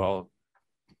say, well,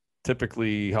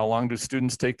 typically, how long do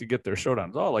students take to get their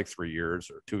Shodans? Oh, like 3 years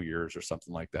or 2 years or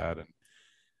something like that. And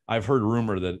I've heard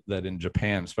rumor that in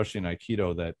Japan, especially in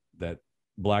Aikido, that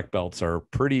black belts are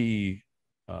pretty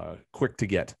quick to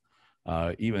get,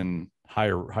 even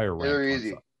higher rank. They're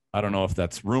easy. I don't know if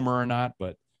that's rumor or not,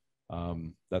 but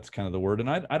that's kind of the word. And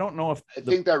I don't know if I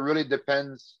think that really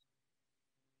depends.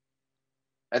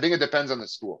 I think it depends on the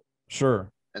school.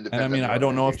 Sure. And I mean, I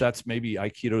don't know if that's maybe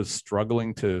Aikido is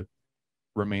struggling to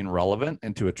remain relevant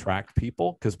and to attract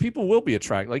people, because people will be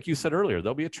attracted. Like you said earlier,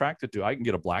 they'll be attracted to, I can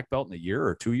get a black belt in a year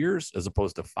or 2 years as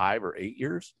opposed to 5 or 8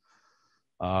 years.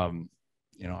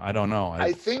 You know, I don't know.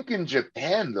 I think in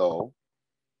Japan though,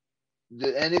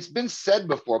 and it's been said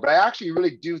before, but I actually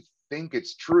really do think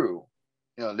it's true,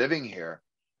 you know, living here.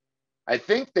 I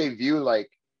think they view, like,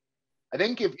 I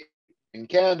think if in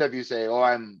Canada, if you say, oh,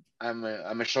 I'm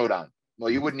a Shodan,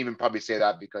 well, you wouldn't even probably say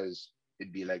that because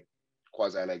it'd be like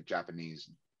quasi like Japanese.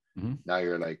 Mm-hmm. Now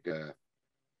you're like,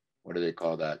 what do they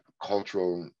call that?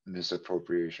 Cultural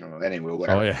misappropriation. Or anyway,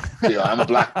 whatever. Oh, yeah. You know, I'm a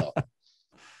black belt.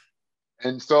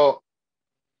 And so,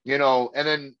 you know, and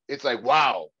then it's like,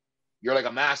 wow, you're like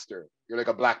a master. You're like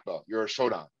a black belt. You're a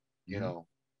Shodan, you know.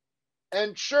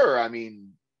 And sure, I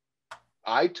mean,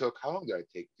 how long did I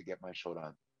take to get my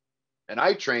Shodan? And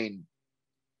I trained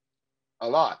a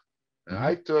lot. And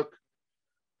I took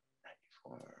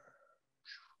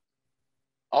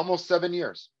almost 7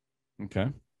 years. Okay.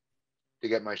 To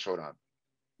get my Shodan.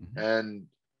 And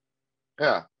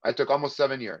yeah, I took almost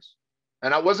 7 years.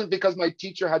 And that wasn't because my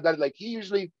teacher had that, like, he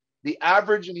usually, the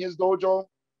average in his dojo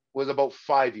was about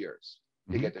 5 years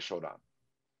to get the Shodan.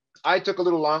 I took a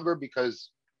little longer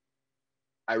because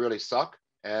I really suck,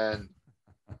 and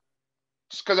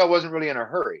just because I wasn't really in a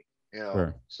hurry, you know.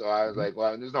 Sure. So I was like,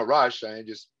 well, there's no rush. I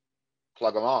just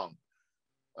plug along.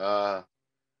 I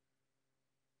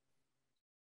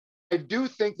do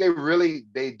think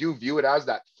they do view it as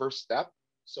that first step.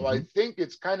 So I think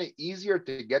it's kind of easier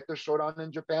to get the Shodan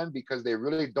in Japan because they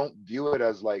really don't view it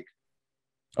as like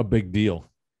a big deal.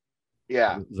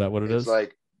 Yeah. Is that what it is? It's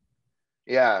like,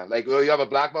 yeah, like, oh, you have a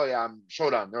black belt? Yeah, I'm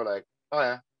Shodan. They're like, oh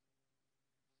yeah,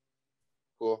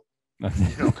 cool,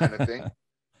 you know, kind of thing.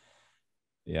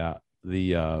 Yeah.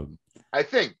 I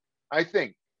think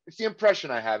it's the impression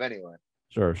I have anyway.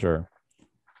 Sure.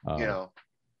 You know.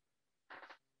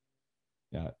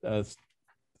 Yeah.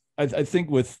 I think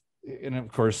and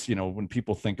of course, you know, when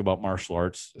people think about martial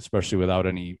arts, especially without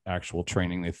any actual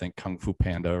training, they think Kung Fu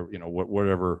Panda, you know,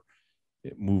 whatever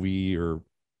movie or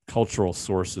cultural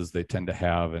sources they tend to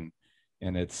have. And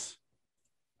it's,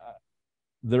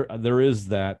 there is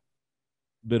that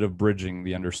bit of bridging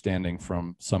the understanding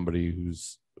from somebody who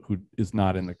is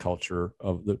not in the culture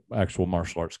of the actual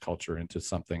martial arts culture into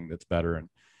something that's better. And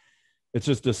it's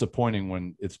just disappointing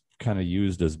when it's kind of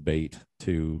used as bait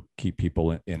to keep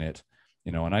people in it,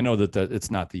 you know. And I know that it's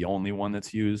not the only one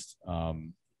that's used.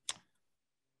 You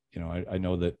know, I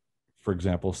know that, for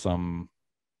example, some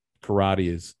karate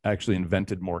is actually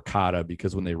invented more kata,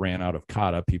 because when they ran out of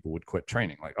kata, people would quit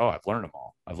training. Like, oh, I've learned them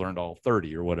all. I've learned all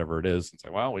 30 or whatever it is. It's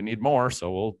like, well, we need more,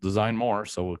 so we'll design more,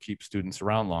 so we'll keep students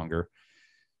around longer.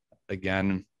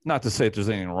 Again, not to say that there's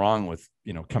anything wrong with,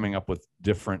 coming up with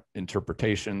different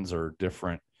interpretations or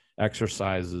different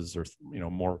exercises or,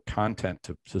 more content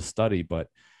to study, but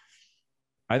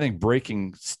I think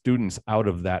breaking students out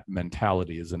of that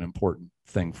mentality is an important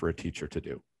thing for a teacher to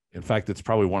do. In fact, it's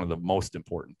probably one of the most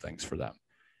important things for them,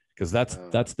 because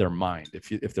that's their mind.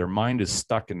 If their mind is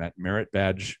stuck in that merit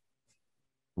badge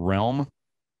realm,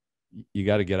 you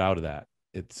got to get out of that.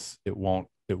 It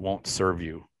won't serve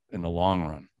you in the long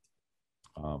run.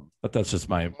 But that's just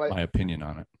my opinion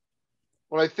on it.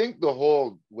 Well, I think the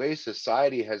whole way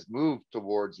society has moved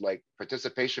towards like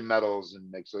participation medals, and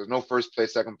like, so there's no first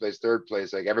place, second place, third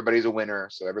place. Like everybody's a winner.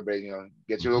 So everybody,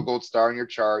 gets your little gold star on your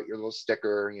chart, your little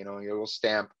sticker, your little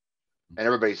stamp, and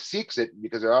everybody seeks it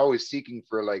because they're always seeking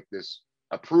for like this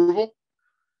approval.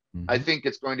 I think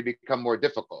it's going to become more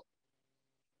difficult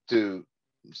to,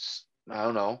 I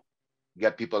don't know,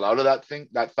 get people out of that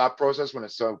thought process when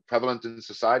it's so prevalent in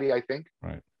society, I think.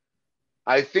 Right.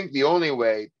 I think the only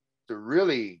way to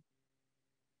really,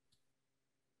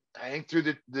 I think through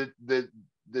the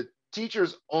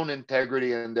teacher's own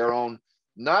integrity and their own,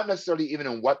 not necessarily even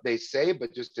in what they say,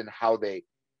 but just in how they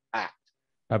act.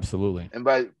 Absolutely. And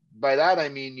by that, I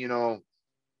mean,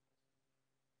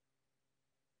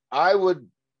 I would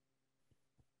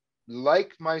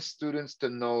like my students to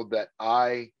know that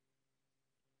I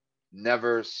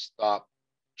never stop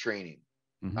training.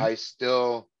 I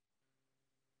still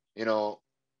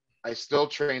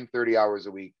train 30 hours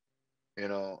a week.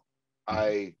 When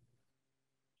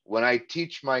I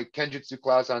teach my Kenjutsu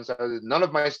class on Saturday, none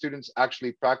of my students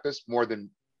actually practice more than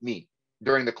me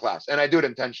during the class. And I do it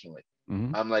intentionally.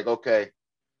 I'm like, okay,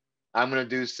 I'm going to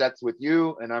do sets with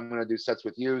you and I'm going to do sets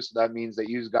with you. So that means that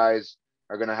you guys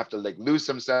are going to have to like lose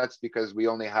some sets because we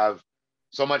only have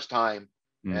so much time.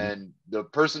 And the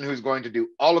person who's going to do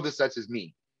all of the sets is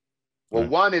me. Well,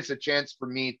 one, it's a chance for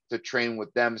me to train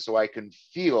with them so I can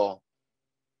feel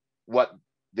what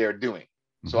they're doing.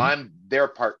 So I'm their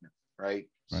partner, right?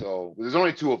 So there's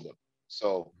only two of them.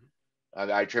 So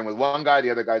I train with one guy,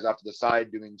 the other guy's off to the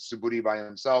side doing suburi by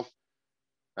himself.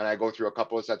 And I go through a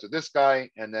couple of sets with this guy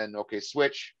and then, okay,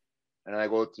 switch. And I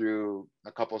go through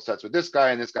a couple of sets with this guy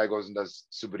and this guy goes and does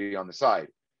suburi on the side.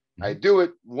 I do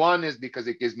it. One is because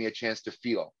it gives me a chance to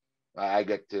feel. I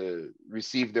get to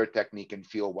receive their technique and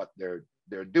feel what they're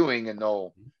doing and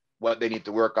know what they need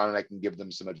to work on, and I can give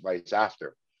them some advice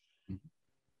after. And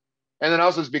then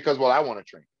also it's because, well, I want to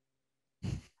train.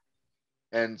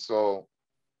 And so,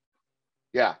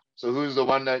 yeah. So who's the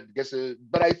one that gets it?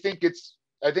 But I think it's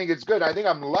good. I think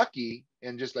I'm lucky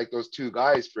in just like those two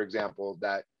guys, for example,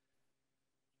 that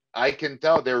I can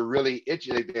tell they're really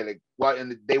itchy. They're like, what?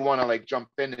 And they want to like jump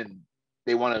in and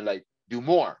they want to like do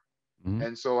more.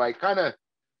 And so I kind of,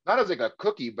 not as like a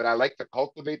cookie, but I like to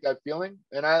cultivate that feeling.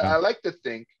 And I like to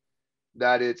think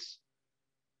that it's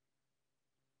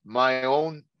my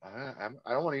own, I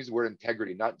don't want to use the word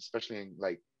integrity, not especially in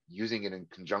like using it in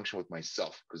conjunction with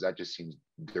myself, because that just seems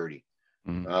dirty.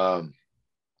 I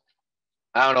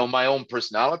don't know, my own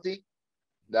personality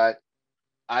that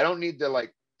I don't need to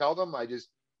like tell them.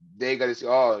 They got to say,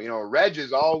 oh, Reg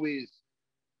is always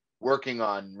working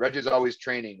on, Reg is always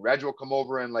training. Reg will come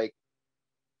over and like,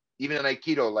 even in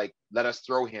Aikido, like let us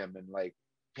throw him and like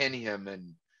pin him.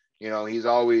 And, he's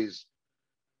always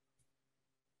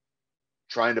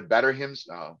trying to better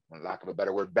himself, for lack of a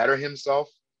better word, better himself.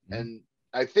 And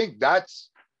I think that's,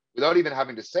 without even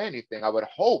having to say anything, I would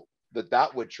hope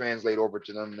that would translate over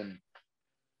to them. And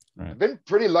I've been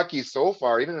pretty lucky so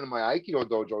far, even in my Aikido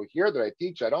dojo here that I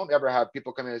teach. I don't ever have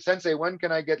people come in and Sensei, when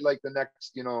can I get like the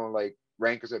next, like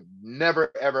rank? Because I've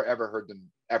never, ever heard them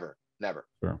ever. Never.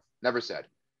 Sure. Never said.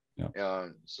 Yeah.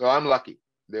 So I'm lucky.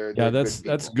 They're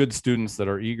that's good students that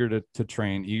are eager to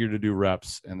train, eager to do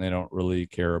reps, and they don't really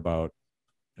care about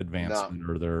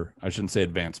advancement or I shouldn't say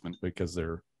advancement, because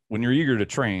when you're eager to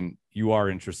train, you are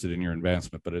interested in your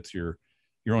advancement, but it's your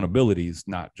own abilities,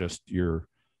 not just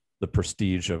the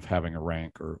prestige of having a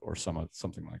rank or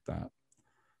something like that.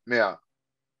 Yeah.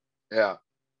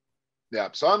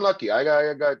 So I'm lucky.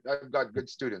 I've got good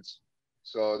students.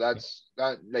 So that's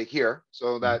that like here.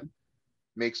 So that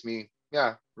makes me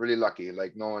really lucky.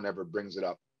 Like no one ever brings it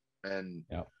up. And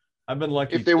I've been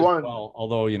lucky if they want. Well,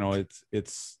 although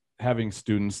it's having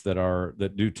students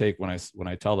that do take, when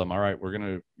I tell them, all right,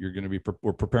 we're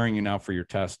preparing you now for your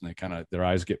test, and their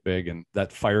eyes get big and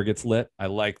that fire gets lit. I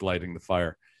like lighting the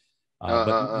fire.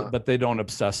 But they don't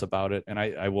obsess about it. And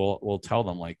I will tell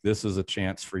them, like, this is a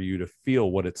chance for you to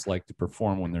feel what it's like to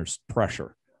perform when there's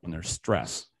pressure, when there's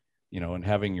stress, and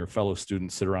having your fellow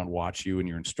students sit around, watch you, and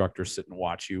your instructor sit and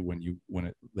watch you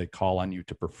when they call on you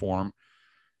to perform.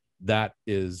 That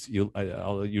is,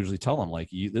 I'll usually tell them, like,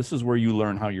 this is where you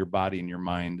learn how your body and your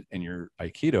mind and your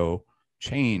Aikido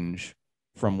change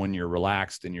from when you're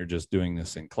relaxed and you're just doing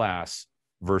this in class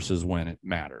versus when it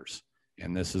matters.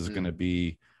 And this is going to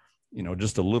be,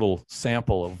 just a little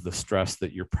sample of the stress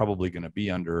that you're probably going to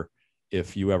be under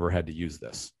if you ever had to use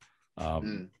this.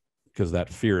 Because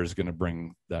that fear is going to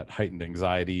bring that heightened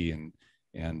anxiety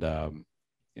and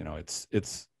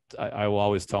I will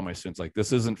always tell my students, like,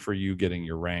 this isn't for you getting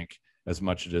your rank as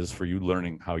much as it is for you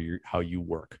learning how you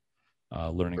work,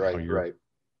 learning how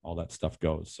all that stuff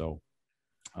goes. So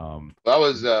that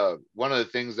was one of the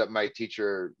things that my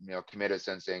teacher, Kameda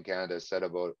Sensei in Canada, said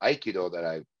about Aikido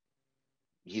that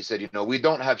he said, we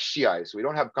don't have shiai, so we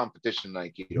don't have competition in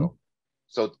Aikido.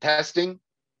 So testing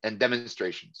and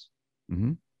demonstrations.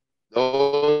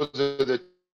 Those are the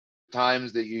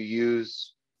times that you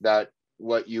use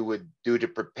what you would do to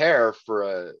prepare for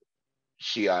a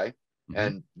shiai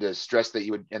and the stress that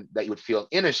you would feel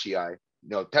in a shiai,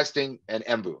 testing and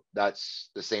embu. That's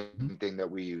the same thing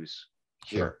that we use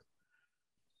here.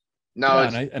 Now,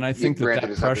 I think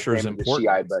that pressure is important.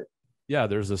 Shiai, but yeah,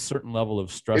 there's a certain level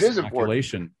of stress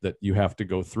inoculation that you have to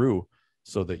go through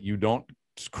so that you don't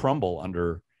crumble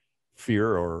under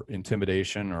fear or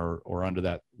intimidation or under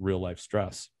that real life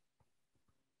stress.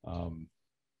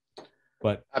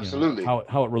 But absolutely,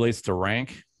 how it relates to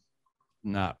rank,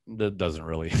 that doesn't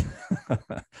really,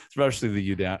 especially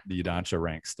the Udansha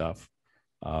rank stuff.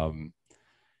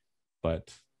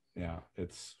 But yeah, I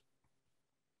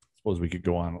suppose we could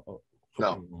go on.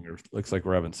 No, looks like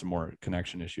we're having some more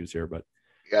connection issues here, but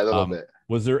yeah, a little bit.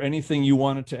 Was there anything you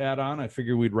wanted to add on? I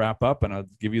figured we'd wrap up and I'll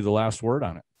give you the last word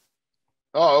on it.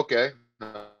 Oh, okay.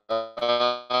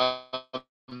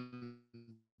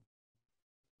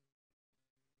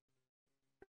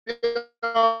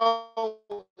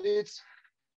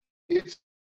 It's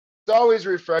always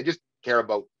refreshing. I just care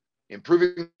about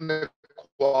improving the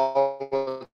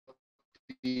quality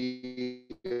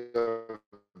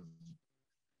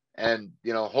and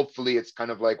hopefully it's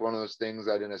kind of like one of those things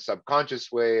that in a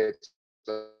subconscious way it's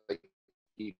like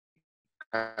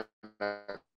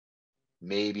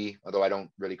maybe, although I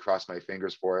don't really cross my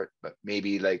fingers for it, but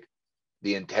maybe like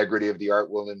the integrity of the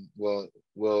art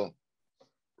will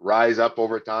rise up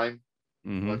over time.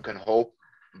 One can hope,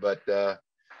 but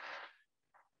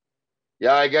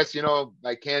yeah, I guess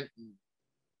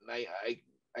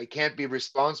I can't be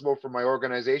responsible for my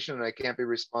organization, and I can't be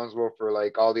responsible for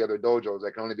like all the other dojos.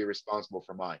 I can only be responsible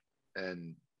for mine,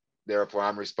 and therefore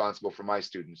I'm responsible for my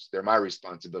students. They're my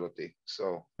responsibility.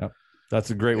 So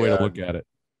that's a great way to look at it.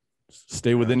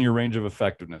 Stay within your range of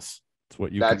effectiveness. It's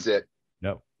what you. That's it.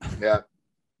 Yep. Yeah,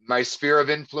 my sphere of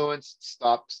influence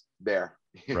stops there.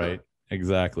 Right.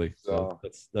 Exactly. So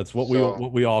that's what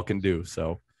we all can do.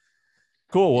 So.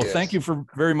 Cool. Well, thank you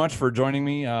very much for joining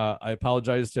me. I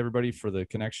apologize to everybody for the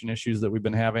connection issues that we've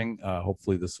been having.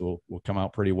 Hopefully this will come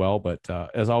out pretty well. But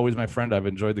as always, my friend, I've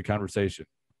enjoyed the conversation.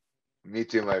 Me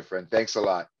too, my friend. Thanks a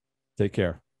lot. Take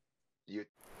care.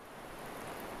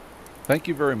 Thank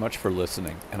you very much for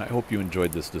listening, and I hope you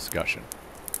enjoyed this discussion.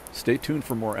 Stay tuned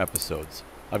for more episodes.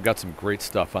 I've got some great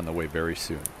stuff on the way very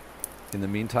soon. In the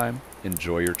meantime,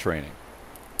 enjoy your training.